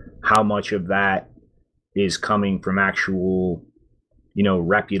online, how much of that is coming from actual,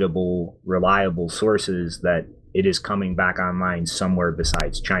 reputable, reliable sources that it is coming back online somewhere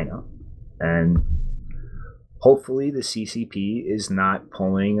besides China. And hopefully the CCP is not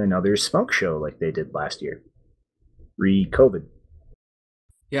pulling another smoke show like they did last year, re-COVID.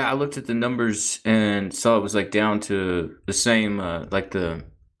 Yeah, I looked at the numbers and saw it was like down to the same, like the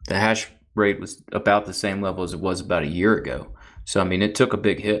hash rate was about the same level as it was about a year ago. So, I mean, it took a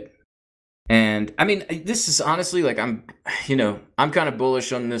big hit. And I mean, this is honestly like, I'm kind of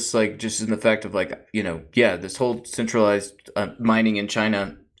bullish on this, like just in the fact of like, yeah, this whole centralized mining in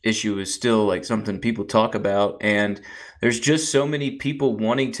China issue is still like something people talk about. And there's just so many people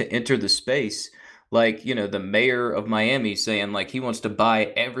wanting to enter the space. Like, the mayor of Miami saying like he wants to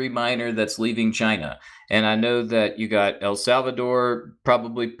buy every miner that's leaving China. And I know that you got El Salvador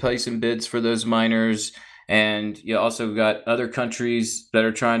probably placing bids for those miners. And you also got other countries that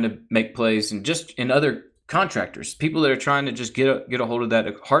are trying to make plays, and just in other contractors, people that are trying to just get a hold of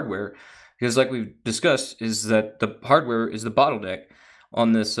that hardware. Because like we've discussed, is that the hardware is the bottleneck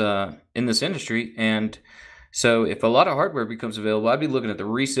on this in this industry. And so if a lot of hardware becomes available, I'd be looking at the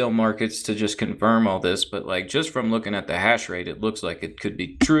resale markets to just confirm all this. But like just from looking at the hash rate, it looks like it could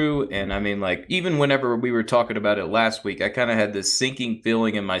be true. And I mean, like even whenever we were talking about it last week, I kind of had this sinking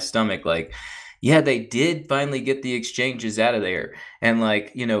feeling in my stomach, like, yeah, they did finally get the exchanges out of there. And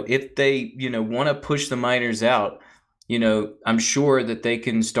like, if they, want to push the miners out, I'm sure that they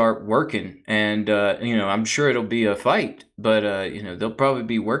can start working, and, I'm sure it'll be a fight, but, they'll probably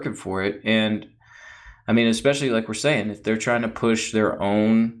be working for it. And I mean, especially like we're saying, if they're trying to push their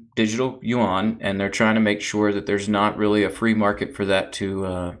own digital yuan and they're trying to make sure that there's not really a free market for that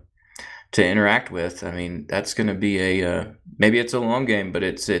to interact with, I mean, that's going to be maybe it's a long game, but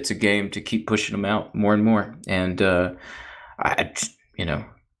it's a game to keep pushing them out more and more. And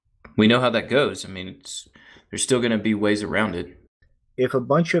we know how that goes. I mean, there's still going to be ways around it. If a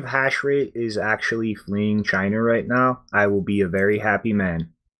bunch of hash rate is actually fleeing China right now, I will be a very happy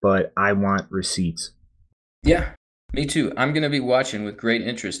man, but I want receipts. Yeah, me too. I'm going to be watching with great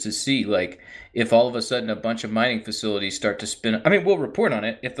interest to see, like, if all of a sudden a bunch of mining facilities start to spin. I mean, we'll report on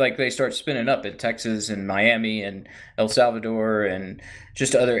it if, like, they start spinning up in Texas and Miami and El Salvador and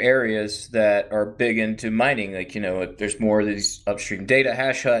just other areas that are big into mining. Like, there's more of these upstream data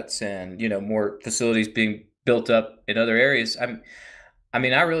hash huts and, more facilities being built up in other areas. I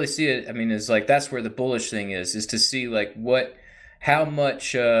mean, I really see it. I mean, it's like that's where the bullish thing is to see, like, how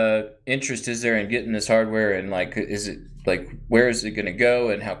much interest is there in getting this hardware, and like, is it like, where is it going to go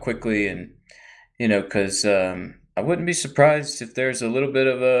and how quickly? And, because I wouldn't be surprised if there's a little bit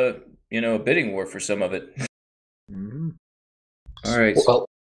of a bidding war for some of it. Mm-hmm. All right. Well,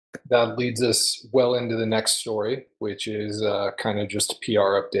 that leads us well into the next story, which is kind of just a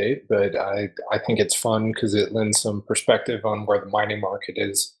PR update, but I think it's fun because it lends some perspective on where the mining market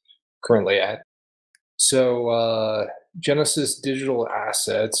is currently at. So Genesis Digital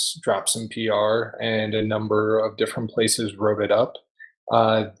Assets dropped some PR, and a number of different places wrote it up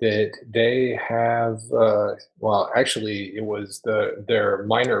that they have, actually it was their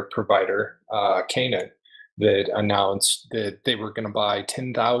miner provider, Canaan, that announced that they were going to buy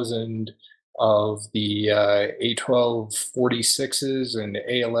 10,000 of the A1246s and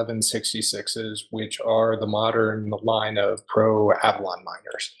A1166s, which are the modern line of Pro Avalon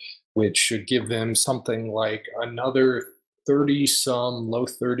miners, which should give them something like another 30 some low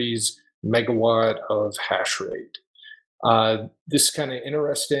 30s megawatt of hash rate. This is kind of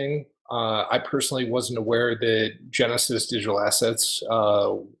interesting. I personally wasn't aware that Genesis Digital Assets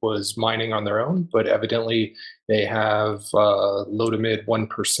was mining on their own, but evidently they have low to mid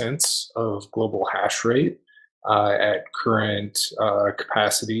 1% of global hash rate at current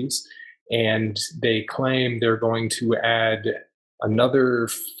capacities. And they claim they're going to add another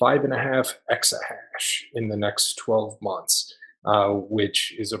 5.5 exahash in the next 12 months,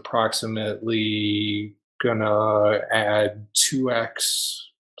 which is approximately gonna add 2x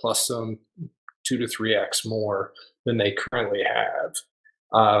plus some 2 to 3x more than they currently have,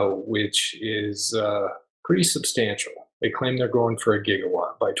 which is pretty substantial. They claim they're going for a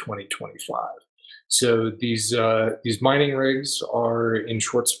gigawatt by 2025. So these mining rigs are in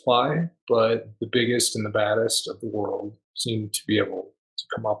short supply, but the biggest and the baddest of the world seem to be able to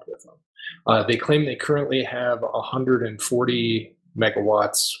come up with them. They claim they currently have 140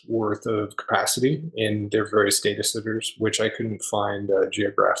 megawatts worth of capacity in their various data centers, which I couldn't find a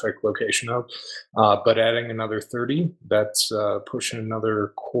geographic location of. But adding another 30, that's pushing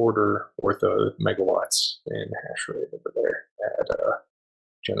another quarter worth of megawatts in hash rate over there at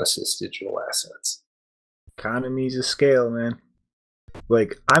Genesis Digital Assets. Economies of scale, man.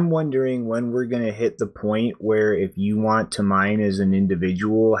 Like, I'm wondering when we're going to hit the point where if you want to mine as an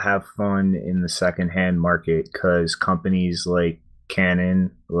individual, have fun in the secondhand market, because companies like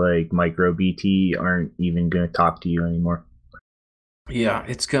Canon, like MicroBT, aren't even going to talk to you anymore. Yeah,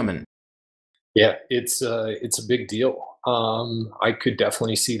 it's coming. Yeah, it's a big deal. I could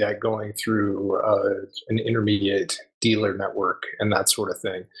definitely see that going through an intermediate dealer network and that sort of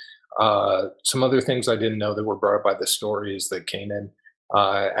thing. Some other things I didn't know that were brought up by the story is that Canaan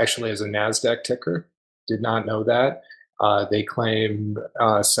actually has a NASDAQ ticker. Did not know that. They claim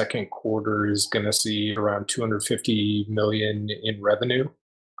second quarter is going to see around 250 million in revenue.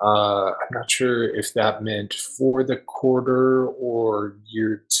 I'm not sure if that meant for the quarter or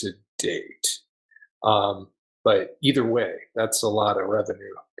year to date. But either way, that's a lot of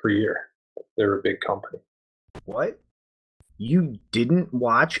revenue per year. They're a big company. What? You didn't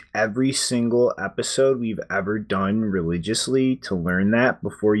watch every single episode we've ever done religiously to learn that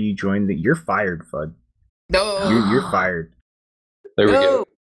before you joined the... You're fired, Fudd. No, You're fired. There we go.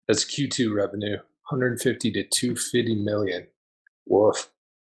 That's Q2 revenue, 150 to 250 million. Woof.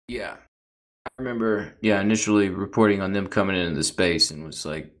 Yeah, I remember. Yeah, initially reporting on them coming into the space and was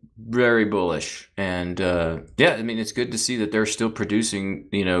like very bullish. And yeah, I mean, it's good to see that they're still producing,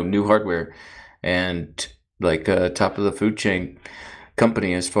 new hardware and like top of the food chain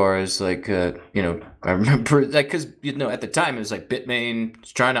company as far as like I remember like because at the time it was like Bitmain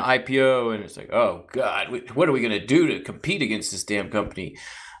was trying to IPO and it's like, oh god, what are we gonna do to compete against this damn company?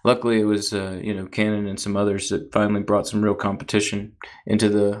 Luckily it was Canon and some others that finally brought some real competition into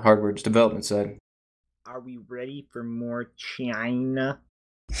the hardware development side. Are we ready for more China?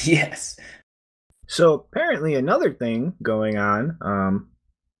 Yes. So apparently another thing going on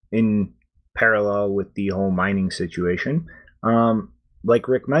in parallel with the whole mining situation, like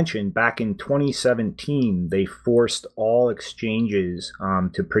Rick mentioned, back in 2017 they forced all exchanges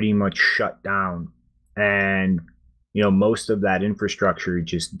to pretty much shut down, and most of that infrastructure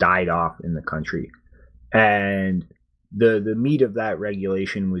just died off in the country. And the meat of that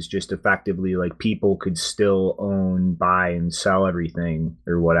regulation was just effectively like people could still own, buy, and sell everything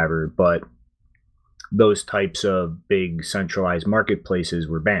or whatever, but those types of big centralized marketplaces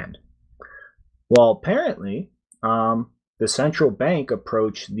were banned. Well, apparently, the central bank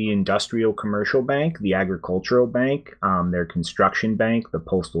approached the industrial commercial bank, the agricultural bank, their construction bank, the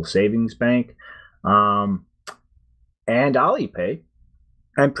postal savings bank, and Alipay,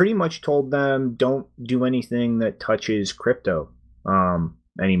 and pretty much told them don't do anything that touches crypto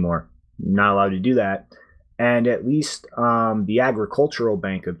anymore. Not allowed to do that. And at least the Agricultural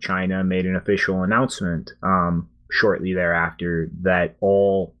Bank of China made an official announcement shortly thereafter that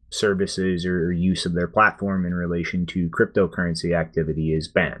all services or use of their platform in relation to cryptocurrency activity is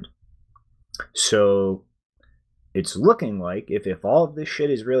banned. So it's looking like if all of this shit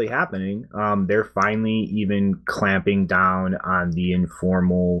is really happening, they're finally even clamping down on the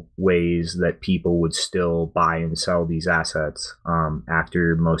informal ways that people would still buy and sell these assets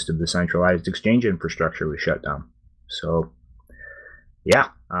after most of the centralized exchange infrastructure was shut down. So yeah,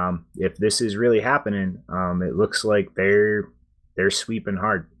 if this is really happening, it looks like they're sweeping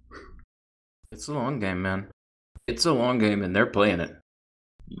hard. It's a long game, man. It's a long game, and they're playing it.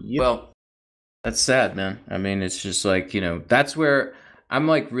 Yep. Well, That's sad, man. I mean, it's just like, that's where I'm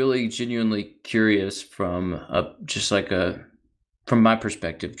like really genuinely curious from from my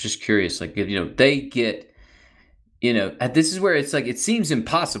perspective, just curious, like, they get, this is where it's like, it seems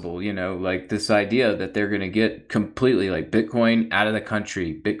impossible, like this idea that they're going to get completely like Bitcoin out of the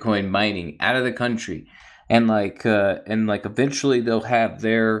country, Bitcoin mining out of the country. And like eventually they'll have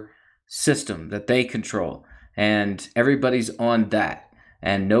their system that they control and everybody's on that.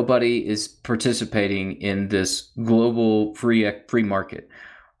 And nobody is participating in this global free market.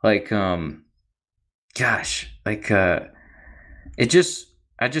 Like, gosh, like, I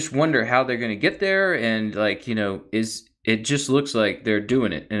just wonder how they're going to get there. And like, it just looks like they're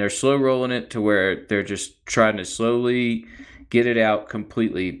doing it and they're slow rolling it to where they're just trying to slowly get it out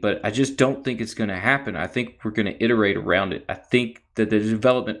completely. But I just don't think it's going to happen. I think we're going to iterate around it. I think that the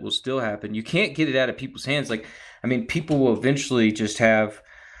development will still happen. You can't get it out of people's hands. Like, I mean, people will eventually just have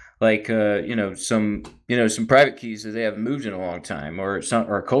like some private keys that they haven't moved in a long time, or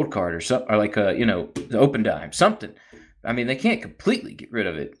a cold card, or like the Open Dime, something. I mean, they can't completely get rid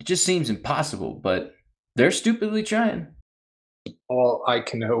of it. It just seems impossible, but they're stupidly trying. All I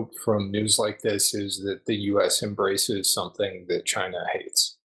can hope from news like this is that the U.S. embraces something that China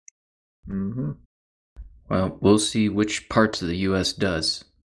hates. Mm-hmm. Well, we'll see which parts of the U.S. does.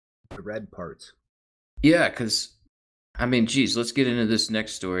 The red parts. Yeah, because, I mean, geez, let's get into this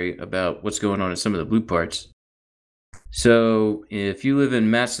next story about what's going on in some of the blue parts. So, if you live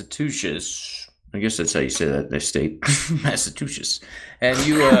in Massachusetts, I guess that's how you say that, the state, Massachusetts, and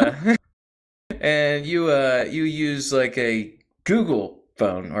you use like a Google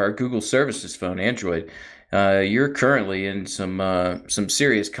phone or a Google Services phone, Android, you're currently in some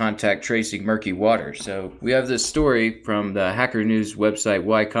serious contact tracing murky water. So we have this story from the Hacker News website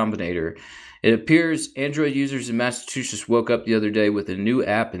Y Combinator. It appears Android users in Massachusetts woke up the other day with a new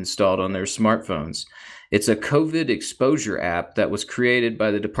app installed on their smartphones. It's a COVID exposure app that was created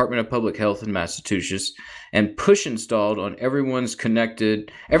by the Department of Public Health in Massachusetts and push installed on everyone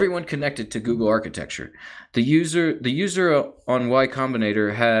connected to Google architecture. The user on Y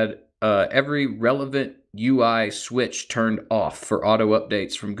Combinator had every relevant UI switch turned off for auto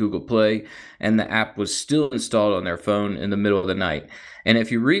updates from Google Play, and the app was still installed on their phone in the middle of the night. And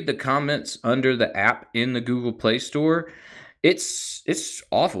if you read the comments under the app in the Google Play Store, it's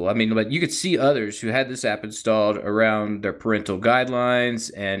awful. I mean, but you could see others who had this app installed around their parental guidelines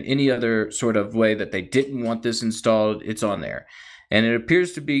and any other sort of way that they didn't want this installed. It's on there. And it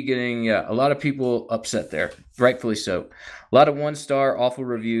appears to be getting a lot of people upset there, rightfully so. A lot of one-star awful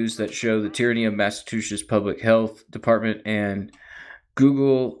reviews that show the tyranny of Massachusetts Public Health Department and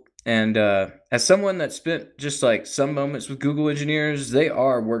Google. And as someone that spent just like some moments with Google engineers, they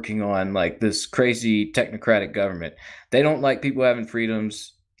are working on like this crazy technocratic government. They don't like people having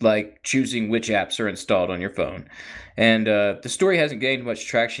freedoms like choosing which apps are installed on your phone. And the story hasn't gained much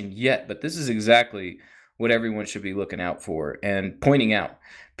traction yet, but this is exactly what everyone should be looking out for and pointing out.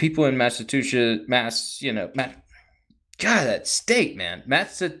 People in Massachusetts, God, that state, man,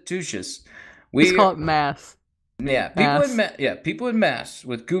 Massachusetts. Let's call it Mass. Yeah, people in Mass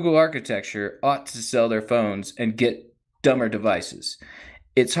with Google architecture ought to sell their phones and get dumber devices.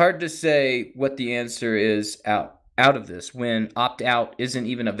 It's hard to say what the answer is out of this when opt-out isn't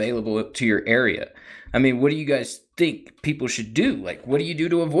even available to your area. I mean, what do you guys think people should do? Like, what do you do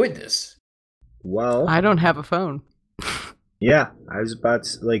to avoid this? Well, I don't have a phone. yeah, I was about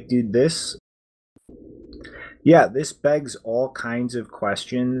to, like, dude, this begs all kinds of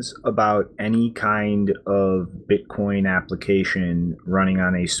questions about any kind of Bitcoin application running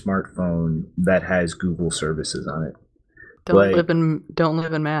on a smartphone that has Google services on it. Don't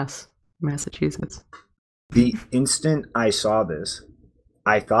live in Massachusetts. The instant I saw this,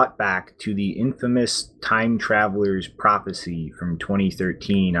 I thought back to the infamous time traveler's prophecy from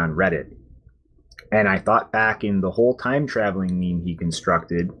 2013 on Reddit. And I thought back in the whole time traveling meme he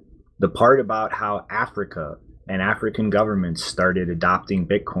constructed, the part about how Africa and African governments started adopting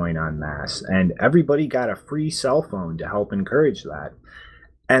Bitcoin en masse, and everybody got a free cell phone to help encourage that.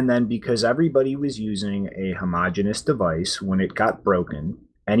 And then because everybody was using a homogeneous device, when it got broken,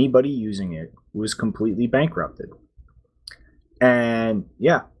 anybody using it was completely bankrupted. And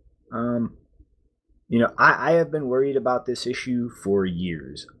yeah, I have been worried about this issue for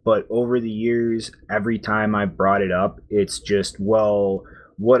years, but over the years, every time I brought it up, it's just, well,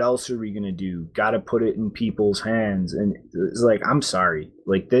 what else are we going to do? Got to put it in people's hands. And it's like, I'm sorry,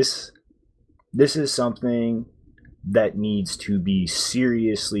 like this is something that needs to be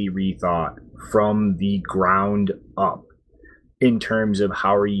seriously rethought from the ground up in terms of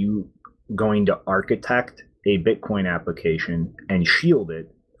how are you going to architect a Bitcoin application and shield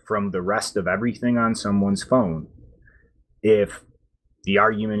it from the rest of everything on someone's phone if the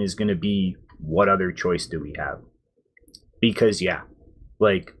argument is going to be, what other choice do we have? Because yeah,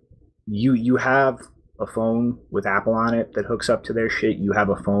 like you have a phone with Apple on it that hooks up to their shit. You have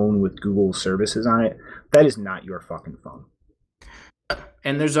a phone with Google services on it. That is not your fucking phone.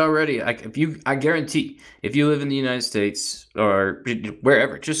 And there's already, like, I guarantee, if you live in the United States or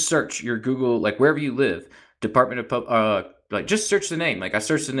wherever, just search your Google, like wherever you live, Department of like just search the name. Like I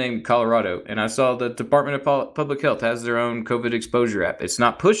searched the name Colorado, and I saw the Department of Public Health has their own COVID exposure app. It's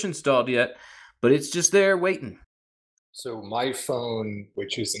not push installed yet, but it's just there waiting. So my phone,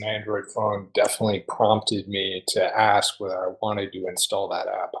 which is an Android phone, definitely prompted me to ask whether I wanted to install that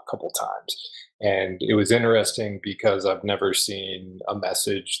app a couple times. And it was interesting because I've never seen a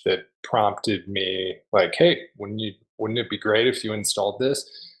message that prompted me like, hey, wouldn't it be great if you installed this?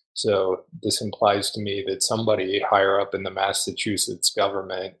 So this implies to me that somebody higher up in the Massachusetts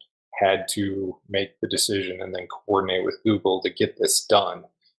government had to make the decision and then coordinate with Google to get this done.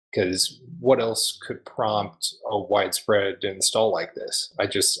 Because what else could prompt a widespread install like this?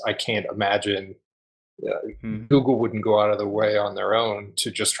 I can't imagine Google wouldn't go out of the way on their own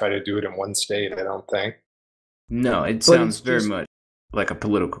to just try to do it in one state, I don't think. No, it But sounds it's very just- much like a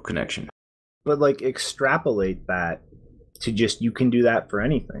political connection. But like extrapolate that to just, you can do that for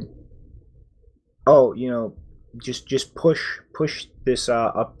anything. Oh, just push this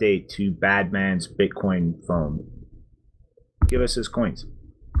update to Badman's Bitcoin phone. Give us his coins.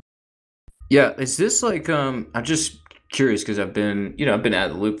 Yeah, is this like I'm just curious because I've been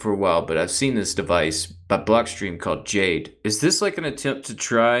out of the loop for a while, but I've seen this device by Blockstream called Jade. Is this like an attempt to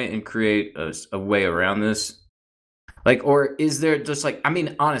try and create a way around this? Like, or is there just like, I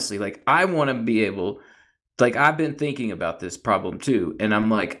mean, honestly, like I want to be able, like I've been thinking about this problem too, and I'm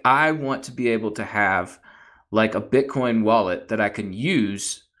like, I want to be able to have like a Bitcoin wallet that I can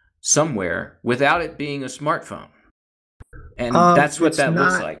use somewhere without it being a smartphone. And that's what it's that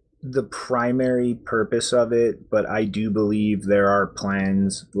looks not like. the primary purpose of it, but I do believe there are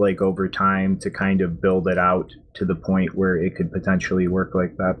plans like over time to kind of build it out to the point where it could potentially work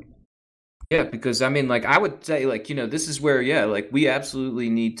like that. Yeah, because I mean, like, I would say, like, this is where, yeah, like, we absolutely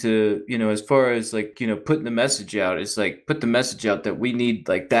need to, as far as, like, putting the message out, it's like, put the message out that we need,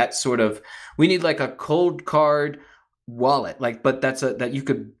 like, that sort of, we need, like, a cold card wallet, like, but that you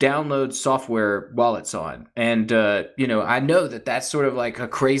could download software wallets on. And, I know that that's sort of like a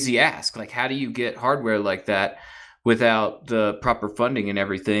crazy ask. Like, how do you get hardware like that without the proper funding and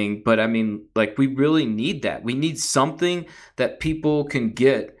everything? But I mean, like, we really need that. We need something that people can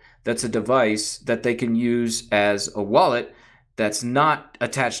get that's a device that they can use as a wallet that's not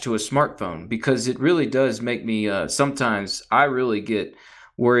attached to a smartphone, because it really does make me sometimes I really get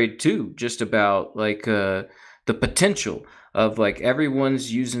worried too, just about like the potential of like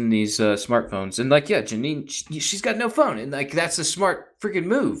everyone's using these smartphones. And like, yeah, Janine, she's got no phone, and like that's a smart freaking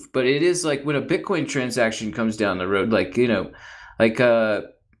move. But it is like when a Bitcoin transaction comes down the road, like,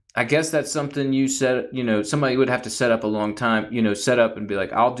 I guess that's something you said, somebody would have to set up a long time, set up and be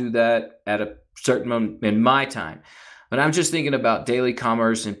like, I'll do that at a certain moment in my time. But I'm just thinking about daily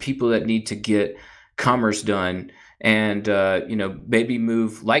commerce and people that need to get commerce done, and, maybe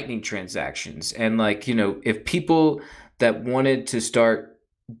move Lightning transactions. And like, if people that wanted to start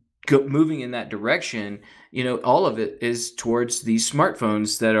moving in that direction, all of it is towards these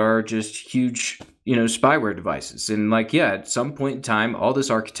smartphones that are just huge, spyware devices. And like, yeah, at some point in time, all this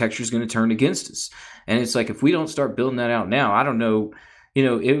architecture is going to turn against us. And it's like, if we don't start building that out now, I don't know,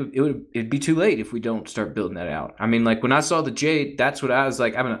 it'd be too late if we don't start building that out. I mean, like when I saw the Jade, that's what I was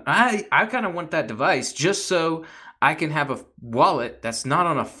like, I kind of want that device just so I can have a wallet that's not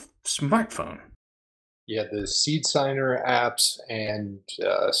on a smartphone. Yeah, the seed signer apps and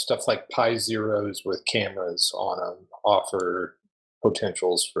stuff like Pi Zeros with cameras on them offer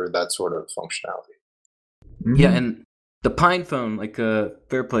potentials for that sort of functionality. Yeah, and the Pine phone, like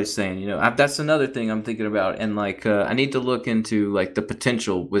Fairplay's saying, that's another thing I'm thinking about. And like, I need to look into like the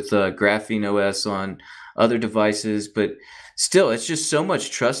potential with Graphene OS on other devices. But still, it's just so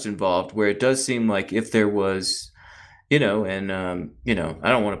much trust involved, where it does seem like if there was, I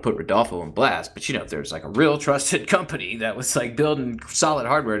don't want to put Rodolfo on blast, but if there's like a real trusted company that was like building solid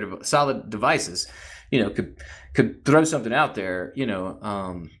hardware, solid devices, could throw something out there,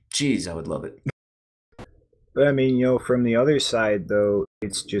 geez, I would love it. But I mean, from the other side though,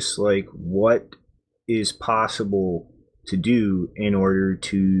 it's just like, what is possible to do in order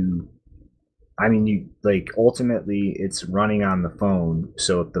to, I mean, ultimately it's running on the phone.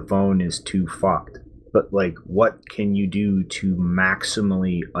 So if the phone is too fucked, but like, what can you do to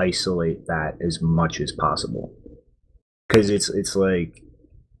maximally isolate that as much as possible? Because it's like,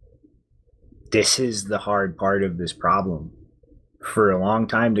 this is the hard part of this problem. For a long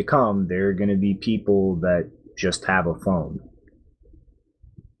time to come, there are going to be people that just have a phone.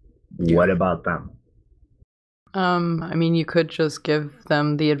 What about them? I mean, you could just give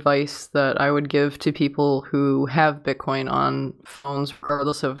them the advice that I would give to people who have Bitcoin on phones,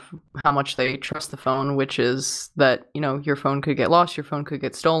 regardless of how much they trust the phone, which is that, you know, your phone could get lost, your phone could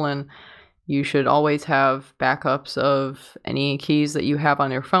get stolen. You should always have backups of any keys that you have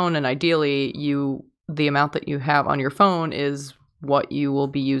on your phone, and ideally, the amount that you have on your phone is what you will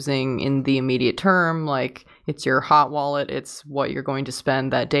be using in the immediate term. Like, it's your hot wallet, it's what you're going to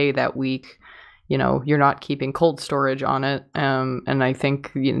spend that day, that week. You know, you're not keeping cold storage on it, and I think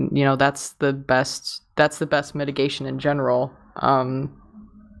you know that's the best mitigation in general.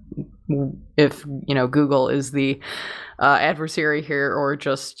 If you know Google is the adversary here, or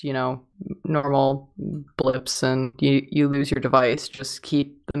just normal blips and you lose your device, just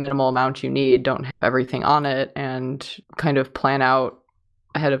keep the minimal amount you need. Don't have everything on it, and kind of plan out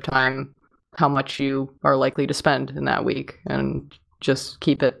ahead of time how much you are likely to spend in that week, and just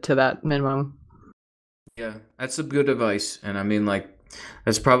keep it to that minimum. Yeah, that's some good advice. And I mean, like,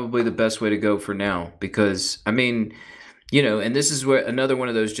 that's probably the best way to go for now, because I mean, and this is where another one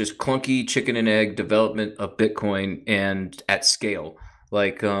of those just clunky chicken and egg development of Bitcoin and at scale.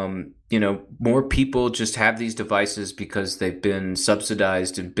 Like, more people just have these devices because they've been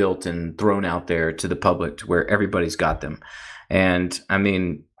subsidized and built and thrown out there to the public to where everybody's got them. And I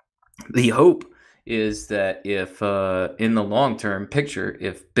mean, the hope is that if in the long-term picture,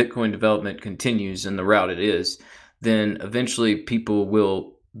 if Bitcoin development continues in the route it is, then eventually people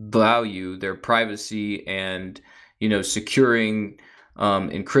will value their privacy and, securing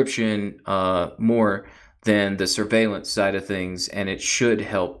encryption more than the surveillance side of things, and it should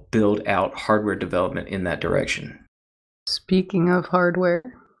help build out hardware development in that direction. Speaking of hardware,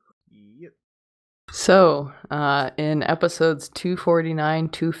 Yep. so in episodes 249,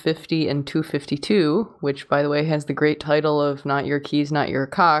 250, and 252, which by the way has the great title of Not Your Keys, Not Your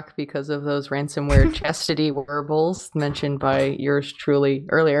Cock, because of those ransomware chastity wearables mentioned by yours truly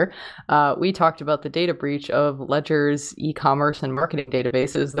earlier, we talked about the data breach of Ledger's e-commerce and marketing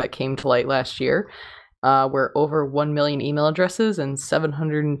databases that came to light last year, where over 1 million email addresses and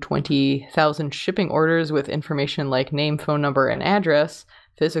 720,000 shipping orders with information like name, phone number, and address,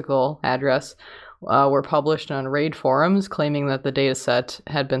 physical address, were published on raid forums, claiming that the dataset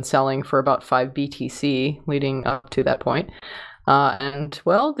had been selling for about 5 BTC leading up to that point. And,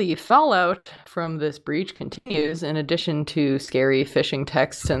 well, the fallout from this breach continues. In addition to scary phishing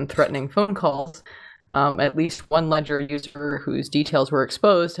texts and threatening phone calls, at least one Ledger user whose details were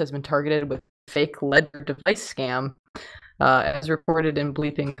exposed has been targeted with fake Ledger device scam. As reported in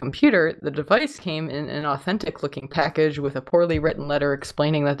Bleeping Computer, the device came in an authentic-looking package with a poorly written letter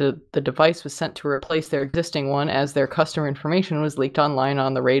explaining that the device was sent to replace their existing one, as their customer information was leaked online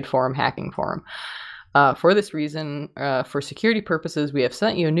on the raid forum hacking forum. For this reason, for security purposes, we have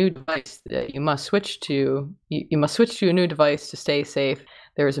sent you a new device that you must switch to. You must switch to a new device to stay safe.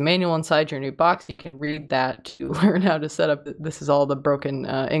 There is a manual inside your new box. You can read that to learn how to set up. This is all the broken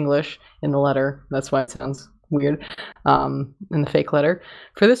English in the letter. That's why it sounds weird in the fake letter.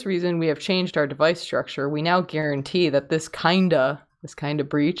 For this reason, we have changed our device structure. We now guarantee that this kind of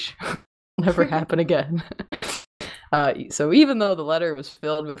breach will never happen again. So even though the letter was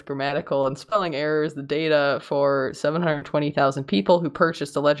filled with grammatical and spelling errors, the data for 720,000 people who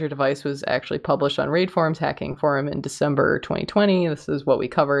purchased a Ledger device was actually published on Raid Forum's hacking forum in December 2020. This is what we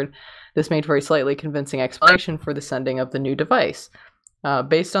covered. This made for a slightly convincing explanation for the sending of the new device.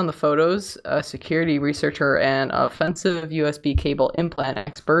 Based on the photos, a security researcher and offensive USB cable implant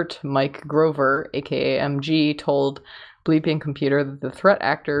expert, Mike Grover, aka MG, told Bleeping Computer that the threat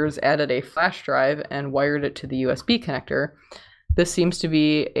actors added a flash drive and wired it to the USB connector. This seems to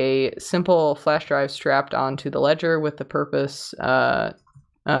be a simple flash drive strapped onto the Ledger with the purpose of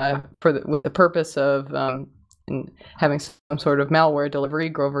having some sort of malware delivery.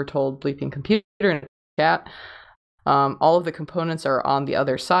 Grover told Bleeping Computer in a chat. All of the components are on the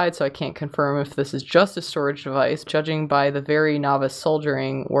other side, so I can't confirm if this is just a storage device. Judging by the very novice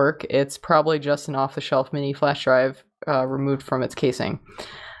soldering work, it's probably just an off-the-shelf mini flash drive removed from its casing.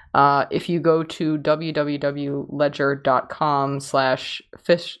 If you go to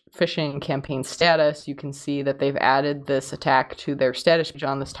www.ledger.com/phishing campaign status, you can see that they've added this attack to their status page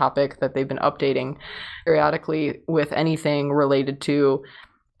on this topic that they've been updating periodically with anything related to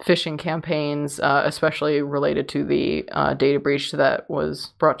phishing campaigns, especially related to the data breach that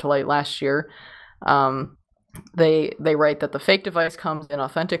was brought to light last year. They write that the fake device comes in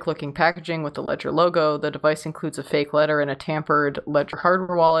authentic-looking packaging with the Ledger logo. The device includes a fake letter and a tampered Ledger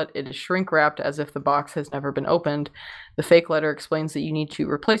hardware wallet. It is shrink-wrapped as if the box has never been opened. The fake letter explains that you need to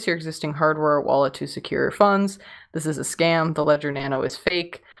replace your existing hardware wallet to secure your funds. This is a scam. The Ledger Nano is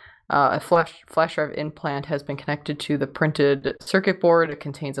fake. A flash drive implant has been connected to the printed circuit board. It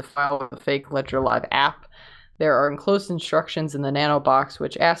contains a file of the fake Ledger Live app. There are enclosed instructions in the Nano box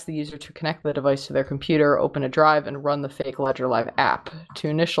which ask the user to connect the device to their computer, open a drive, and run the fake Ledger Live app. To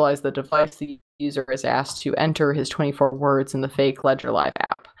initialize the device, the user is asked to enter his 24 words in the fake Ledger Live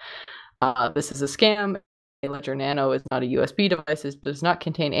app. This is a scam. A Ledger Nano is not a USB device. It does not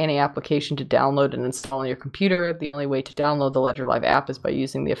contain any application to download and install on your computer. The only way to download the Ledger Live app is by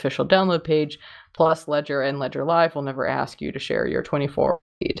using the official download page. Plus, Ledger and Ledger Live will never ask you to share your 24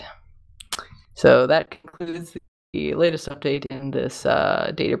 feed. So that concludes the latest update in this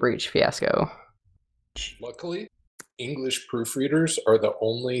data breach fiasco. Luckily, English proofreaders are the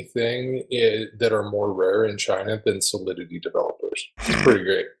only thing that are more rare in China than Solidity developers. It's pretty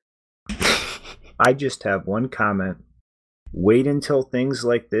great. I just have one comment. Wait until things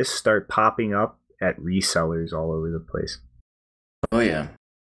like this start popping up at resellers all over the place. Oh yeah,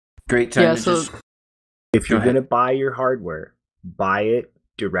 great time. Yeah, to so just If you're Go ahead. going to buy your hardware, buy it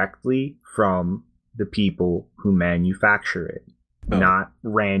directly from the people who manufacture it, Oh. not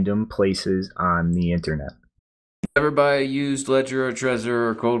random places on the internet. never buy a used Ledger or Trezor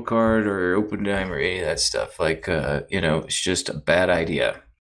or Cold Card or OpenDime or any of that stuff. Like, it's just a bad idea.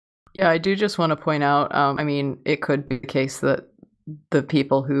 yeah, I do just want to point out, I mean, it could be the case that the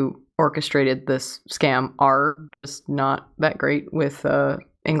people who orchestrated this scam are just not that great with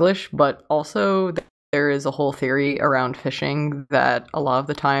English, but also there is a whole theory around phishing that a lot of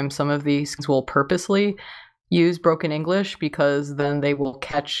the time some of these will purposely use broken English because then they will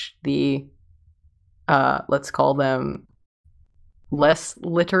catch the, let's call them less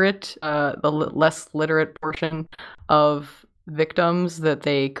literate, less literate portion of victims that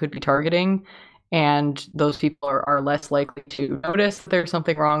they could be targeting. And those people are less likely to notice that there's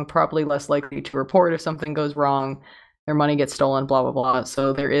something wrong, probably less likely to report if something goes wrong, their money gets stolen, blah, blah, blah.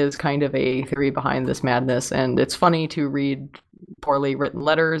 So there is kind of a theory behind this madness. And it's funny to read poorly written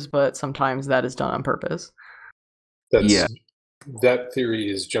letters, but sometimes that is done on purpose. Yeah. That theory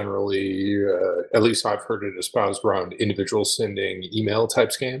is generally, at least I've heard it espoused around individuals sending email type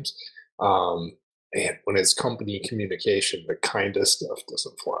scams. And when it's company communication, the kind of stuff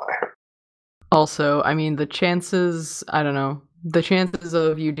doesn't fly. Also, I mean, the chances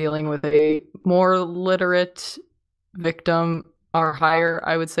of you dealing with a more literate victim are higher,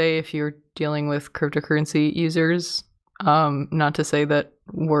 I would say, if you're dealing with cryptocurrency users. Not to say that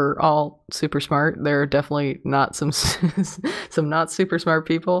we're all super smart. There are definitely not some not super smart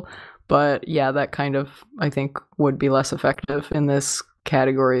people, but yeah, that kind of, I think, would be less effective in this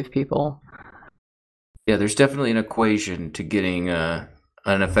category of people. Yeah, there's definitely an equation to getting an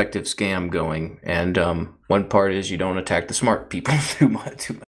effective scam going, and one part is you don't attack the smart people too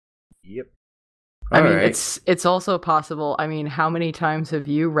much. Yep. I mean, Alright. it's also possible. I mean, how many times have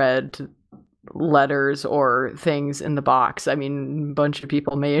you read letters or things in the box? I mean, a bunch of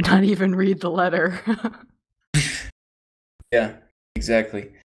people may not even read the letter. Yeah,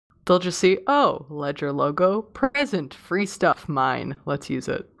 exactly. They'll just see, oh, Ledger logo, present, free stuff, mine. Let's use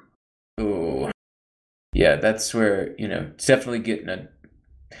it. Oh, yeah, that's where, it's definitely getting a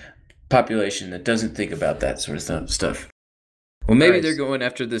population that doesn't think about that sort of stuff. Well, maybe Nice. they're going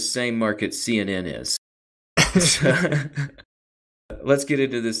after the same market CNN is. Let's get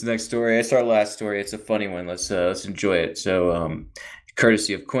into this next story. It's our last story. It's a funny one. Let's enjoy it. So,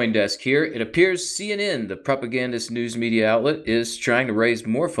 courtesy of CoinDesk here, it appears CNN, the propagandist news media outlet, is trying to raise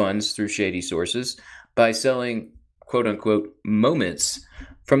more funds through shady sources by selling "quote unquote" moments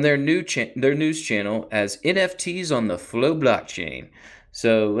from their news channel as NFTs on the Flow blockchain.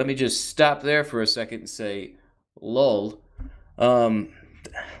 So let me just stop there for a second and say, lol.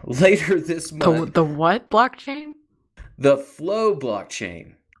 Later this month, The what blockchain? the Flow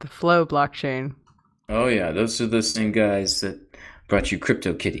blockchain. The Flow blockchain. Oh yeah, those are the same guys that brought you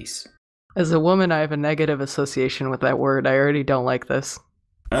CryptoKitties. As a woman, I have a negative association with that word. I already don't like this.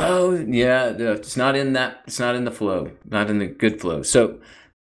 Oh yeah, it's not in that. It's not in the flow. Not in the good flow. So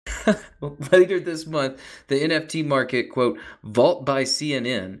later this month, the NFT market, quote, Vault by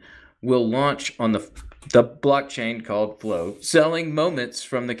CNN, will launch on the blockchain called Flow, selling moments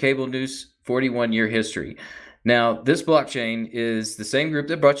from the cable news 41-year history. Now, this blockchain is the same group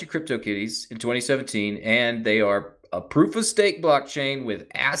that brought you CryptoKitties in 2017, and they are a proof-of-stake blockchain with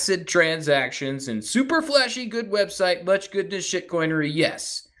acid transactions and super flashy good website, much goodness, shitcoinery,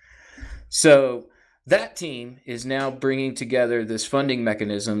 yes. So that team is now bringing together this funding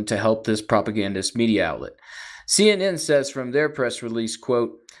mechanism to help this propagandist media outlet. CNN says from their press release,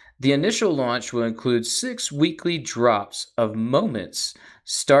 quote, "The initial launch will include 6 weekly drops of moments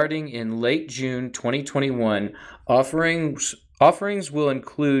starting in late June 2021. Offerings will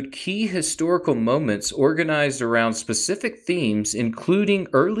include key historical moments organized around specific themes, including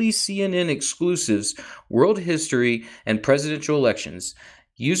early CNN exclusives, world history, and presidential elections.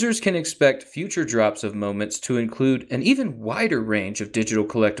 Users can expect future drops of moments to include an even wider range of digital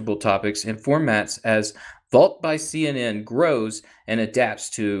collectible topics and formats as Vault by CNN grows and adapts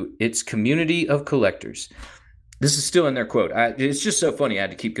to its community of collectors." This is still in their quote. It's just so funny. I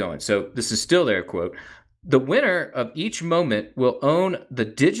had to keep going. So this is still their quote. "The winner of each moment will own the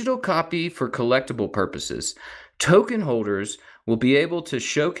digital copy for collectible purposes. Token holders will be able to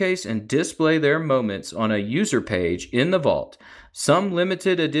showcase and display their moments on a user page in the vault. Some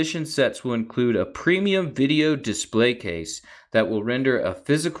limited edition sets will include a premium video display case that will render a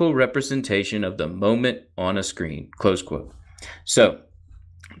physical representation of the moment on a screen." Close quote. So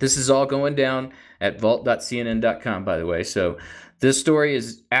this is all going down at vault.cnn.com, by the way. So this story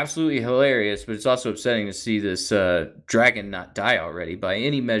is absolutely hilarious, but it's also upsetting to see this dragon not die already. By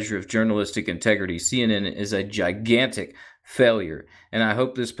any measure of journalistic integrity, CNN is a gigantic failure, and I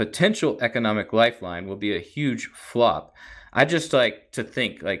hope this potential economic lifeline will be a huge flop. I just like to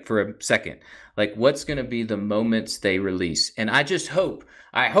think, like, for a second, like, what's going to be the moments they release? And I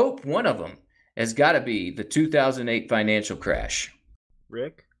hope one of them has got to be the 2008 financial crash.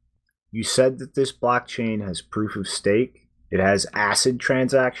 Rick, you said that this blockchain has proof of stake. It has ACID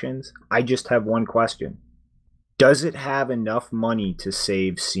transactions. I just have one question. Does it have enough money to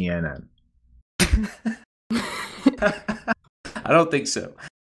save CNN? I don't think so.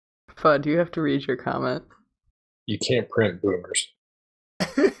 Fudd, you have to read your comment. You can't print boomers.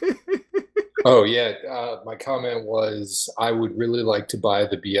 Oh yeah, my comment was I would really like to buy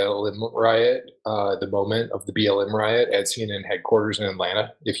the BLM riot, the moment of the BLM riot at CNN headquarters in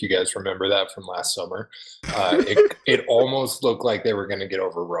Atlanta. If you guys remember that from last summer, it almost looked like they were going to get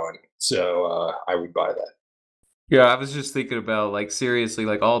overrun. So I would buy that. Yeah, I was just thinking about, like, seriously,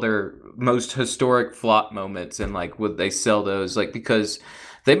 like, all their most historic flop moments, and, like, would they sell those? Like, because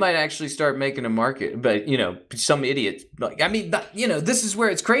they might actually start making a market, but, you know, some idiot, like, I mean, you know, this is where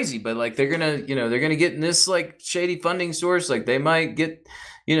it's crazy, but, like, they're gonna get in this, like, shady funding source, like, they might get,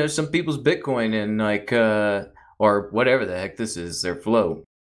 you know, some people's Bitcoin and, like, or whatever the heck this is, their flow.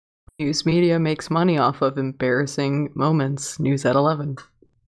 News media makes money off of embarrassing moments. News at 11.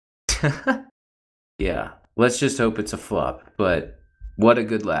 Yeah, let's just hope it's a flop, but what a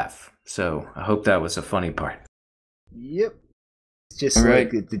good laugh. So I hope that was a funny part. Yep. It's just All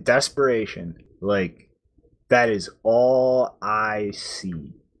like right. the desperation. Like, that is all I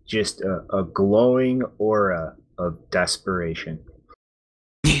see. Just a glowing aura of desperation.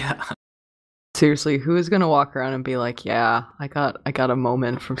 Yeah. Seriously, who is gonna walk around and be like, "Yeah, I got a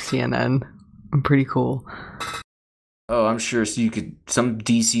moment from CNN. I'm pretty cool." Oh, I'm sure. So you could, some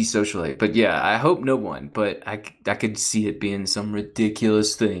DC socialite, but yeah, I hope no one. But I could see it being some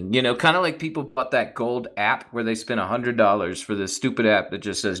ridiculous thing, you know, kind of like people bought that gold app where they spent $100 for this stupid app that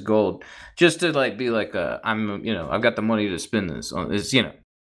just says gold, just to, like, be like, I've got the money to spend this on this, you know.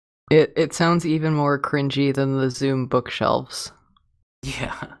 It sounds even more cringy than the Zoom bookshelves.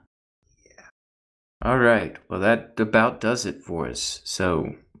 Yeah. All right. Well, that about does it for us.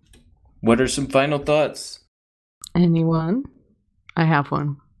 So, what are some final thoughts? Anyone? I have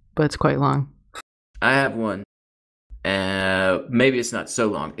one, but it's quite long. I have one. Maybe it's not so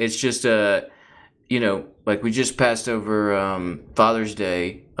long. It's just you know, like, we just passed over Father's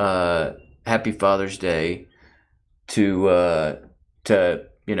Day. Happy Father's Day to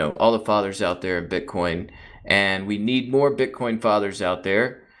you know, all the fathers out there in Bitcoin, and we need more Bitcoin fathers out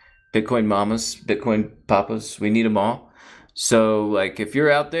there, Bitcoin mamas, Bitcoin papas. We need them all. So, like, if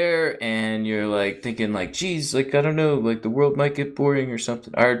you're out there and you're, like, thinking, like, geez, like, I don't know, like, the world might get boring or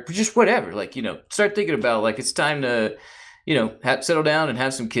something, or just whatever, like, you know, start thinking about, like, it's time to, you know, settle down and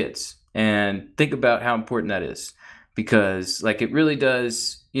have some kids, and think about how important that is, because, like, it really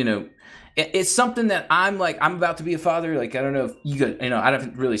does, you know, it's something that I'm about to be a father. Like, I don't know if you got, you know, I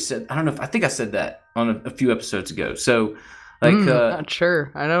haven't really said, I don't know if, I think I said that on a few episodes ago. So, like, Not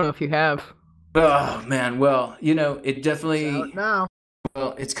sure. I don't know if you have. oh man, well, you know, it definitely, It's out now.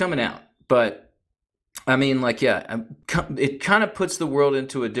 well, it's coming out, but I mean, like, yeah, it kind of puts the world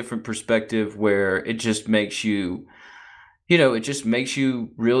into a different perspective where it just makes you, you know, it just makes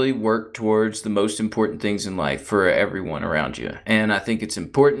you really work towards the most important things in life for everyone around you. And I think it's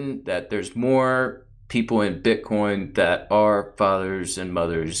important that there's more people in Bitcoin that are fathers and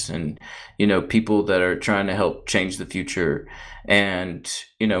mothers and, people that are trying to help change the future and,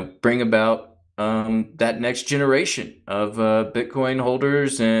 bring about that next generation of Bitcoin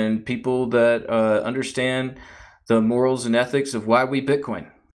holders and people that understand the morals and ethics of why we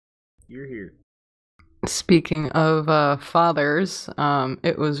Bitcoin. You're here. Speaking of fathers,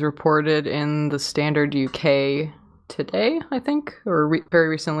 it was reported in the Standard UK today, I think, or very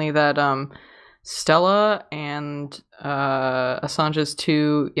recently, that Stella and Assange's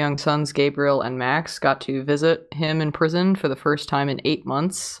two young sons, Gabriel and Max, got to visit him in prison for the first time in 8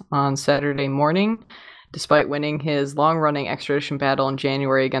 months on Saturday morning. Despite winning his long-running extradition battle in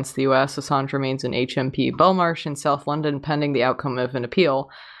January against the US, Assange remains in HMP Belmarsh in South London pending the outcome of an appeal.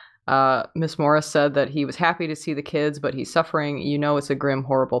 Miss Morris said that he was happy to see the kids, but he's suffering. It's a grim,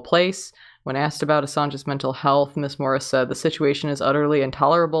 horrible place. When asked about Assange's mental health, Miss Morris said, "The situation is utterly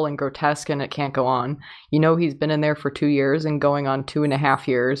intolerable and grotesque, and it can't go on. He's been in there for 2 years and going on 2.5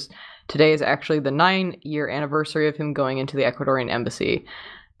 years. Today is actually the 9-year anniversary of him going into the Ecuadorian embassy."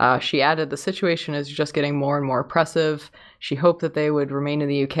 She added, "The situation is just getting more and more oppressive." She hoped that they would remain in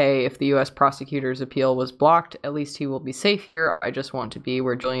the UK if the US prosecutor's appeal was blocked. "At least he will be safe here. I just want to be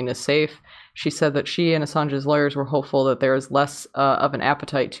where Julian is safe." She said that she and Assange's lawyers were hopeful that there is less of an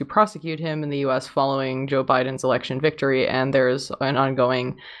appetite to prosecute him in the US following Joe Biden's election victory, and there is an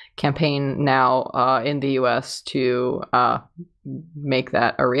ongoing campaign now in the US to make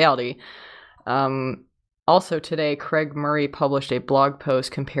that a reality. Also today, Craig Murray published a blog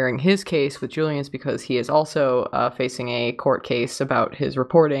post comparing his case with Julian's because he is also facing a court case about his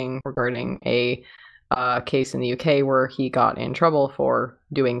reporting regarding a case in the UK where he got in trouble for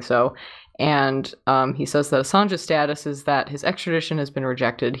doing so. And he says that Assange's status is that his extradition has been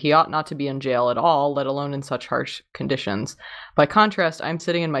rejected. He ought not to be in jail at all, let alone in such harsh conditions. By contrast, I'm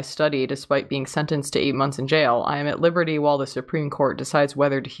sitting in my study despite being sentenced to 8 months in jail. I am at liberty while the Supreme Court decides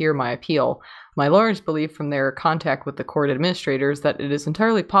whether to hear my appeal. My lawyers believe from their contact with the court administrators that it is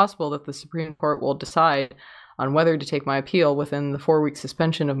entirely possible that the Supreme Court will decide on whether to take my appeal within the 4-week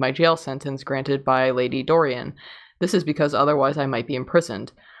suspension of my jail sentence granted by Lady Dorian. This is because otherwise I might be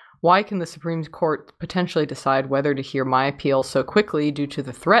imprisoned. Why can the Supreme Court potentially decide whether to hear my appeal so quickly due to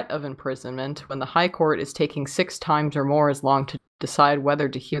the threat of imprisonment when the High Court is taking 6 times or more as long to decide whether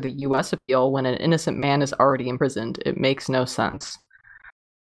to hear the US appeal when an innocent man is already imprisoned? It makes no sense.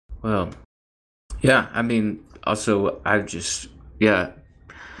 Well, yeah, also,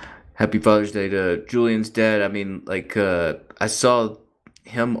 happy Father's Day to Julian's dad. I saw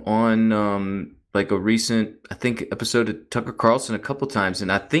him on, a recent, I think, episode of Tucker Carlson a couple times,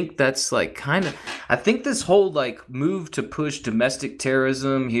 and I think that's, I think this whole, move to push domestic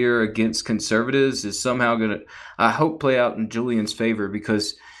terrorism here against conservatives is somehow going to, I hope, play out in Julian's favor,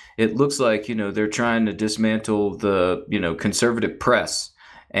 because it looks like, they're trying to dismantle the, conservative press.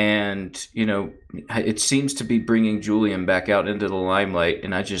 And, it seems to be bringing Julian back out into the limelight.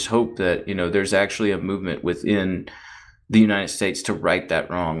 And I just hope that, there's actually a movement within the United States to right that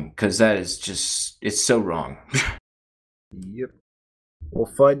wrong. Because that is just, it's so wrong. Yep.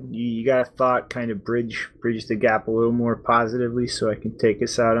 Well, Fudd, you got a thought, kind of bridge the gap a little more positively so I can take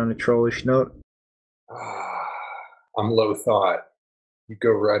us out on a trollish note? I'm low thought. You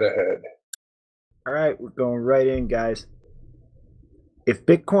go right ahead. All right, we're going right in, guys. If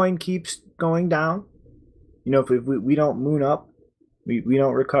Bitcoin keeps going down, if we don't moon up, we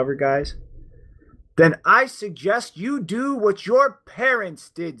don't recover, guys, then I suggest you do what your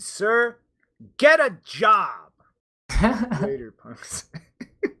parents did, sir. Get a job. Later, punks.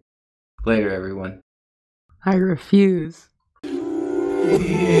 Later, everyone. I refuse.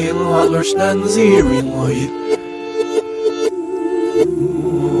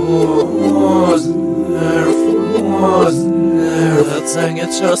 That's sang it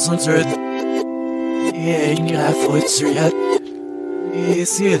just on third. Inga fotsrät. I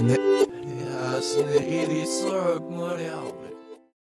sinne. Yes, it is so good.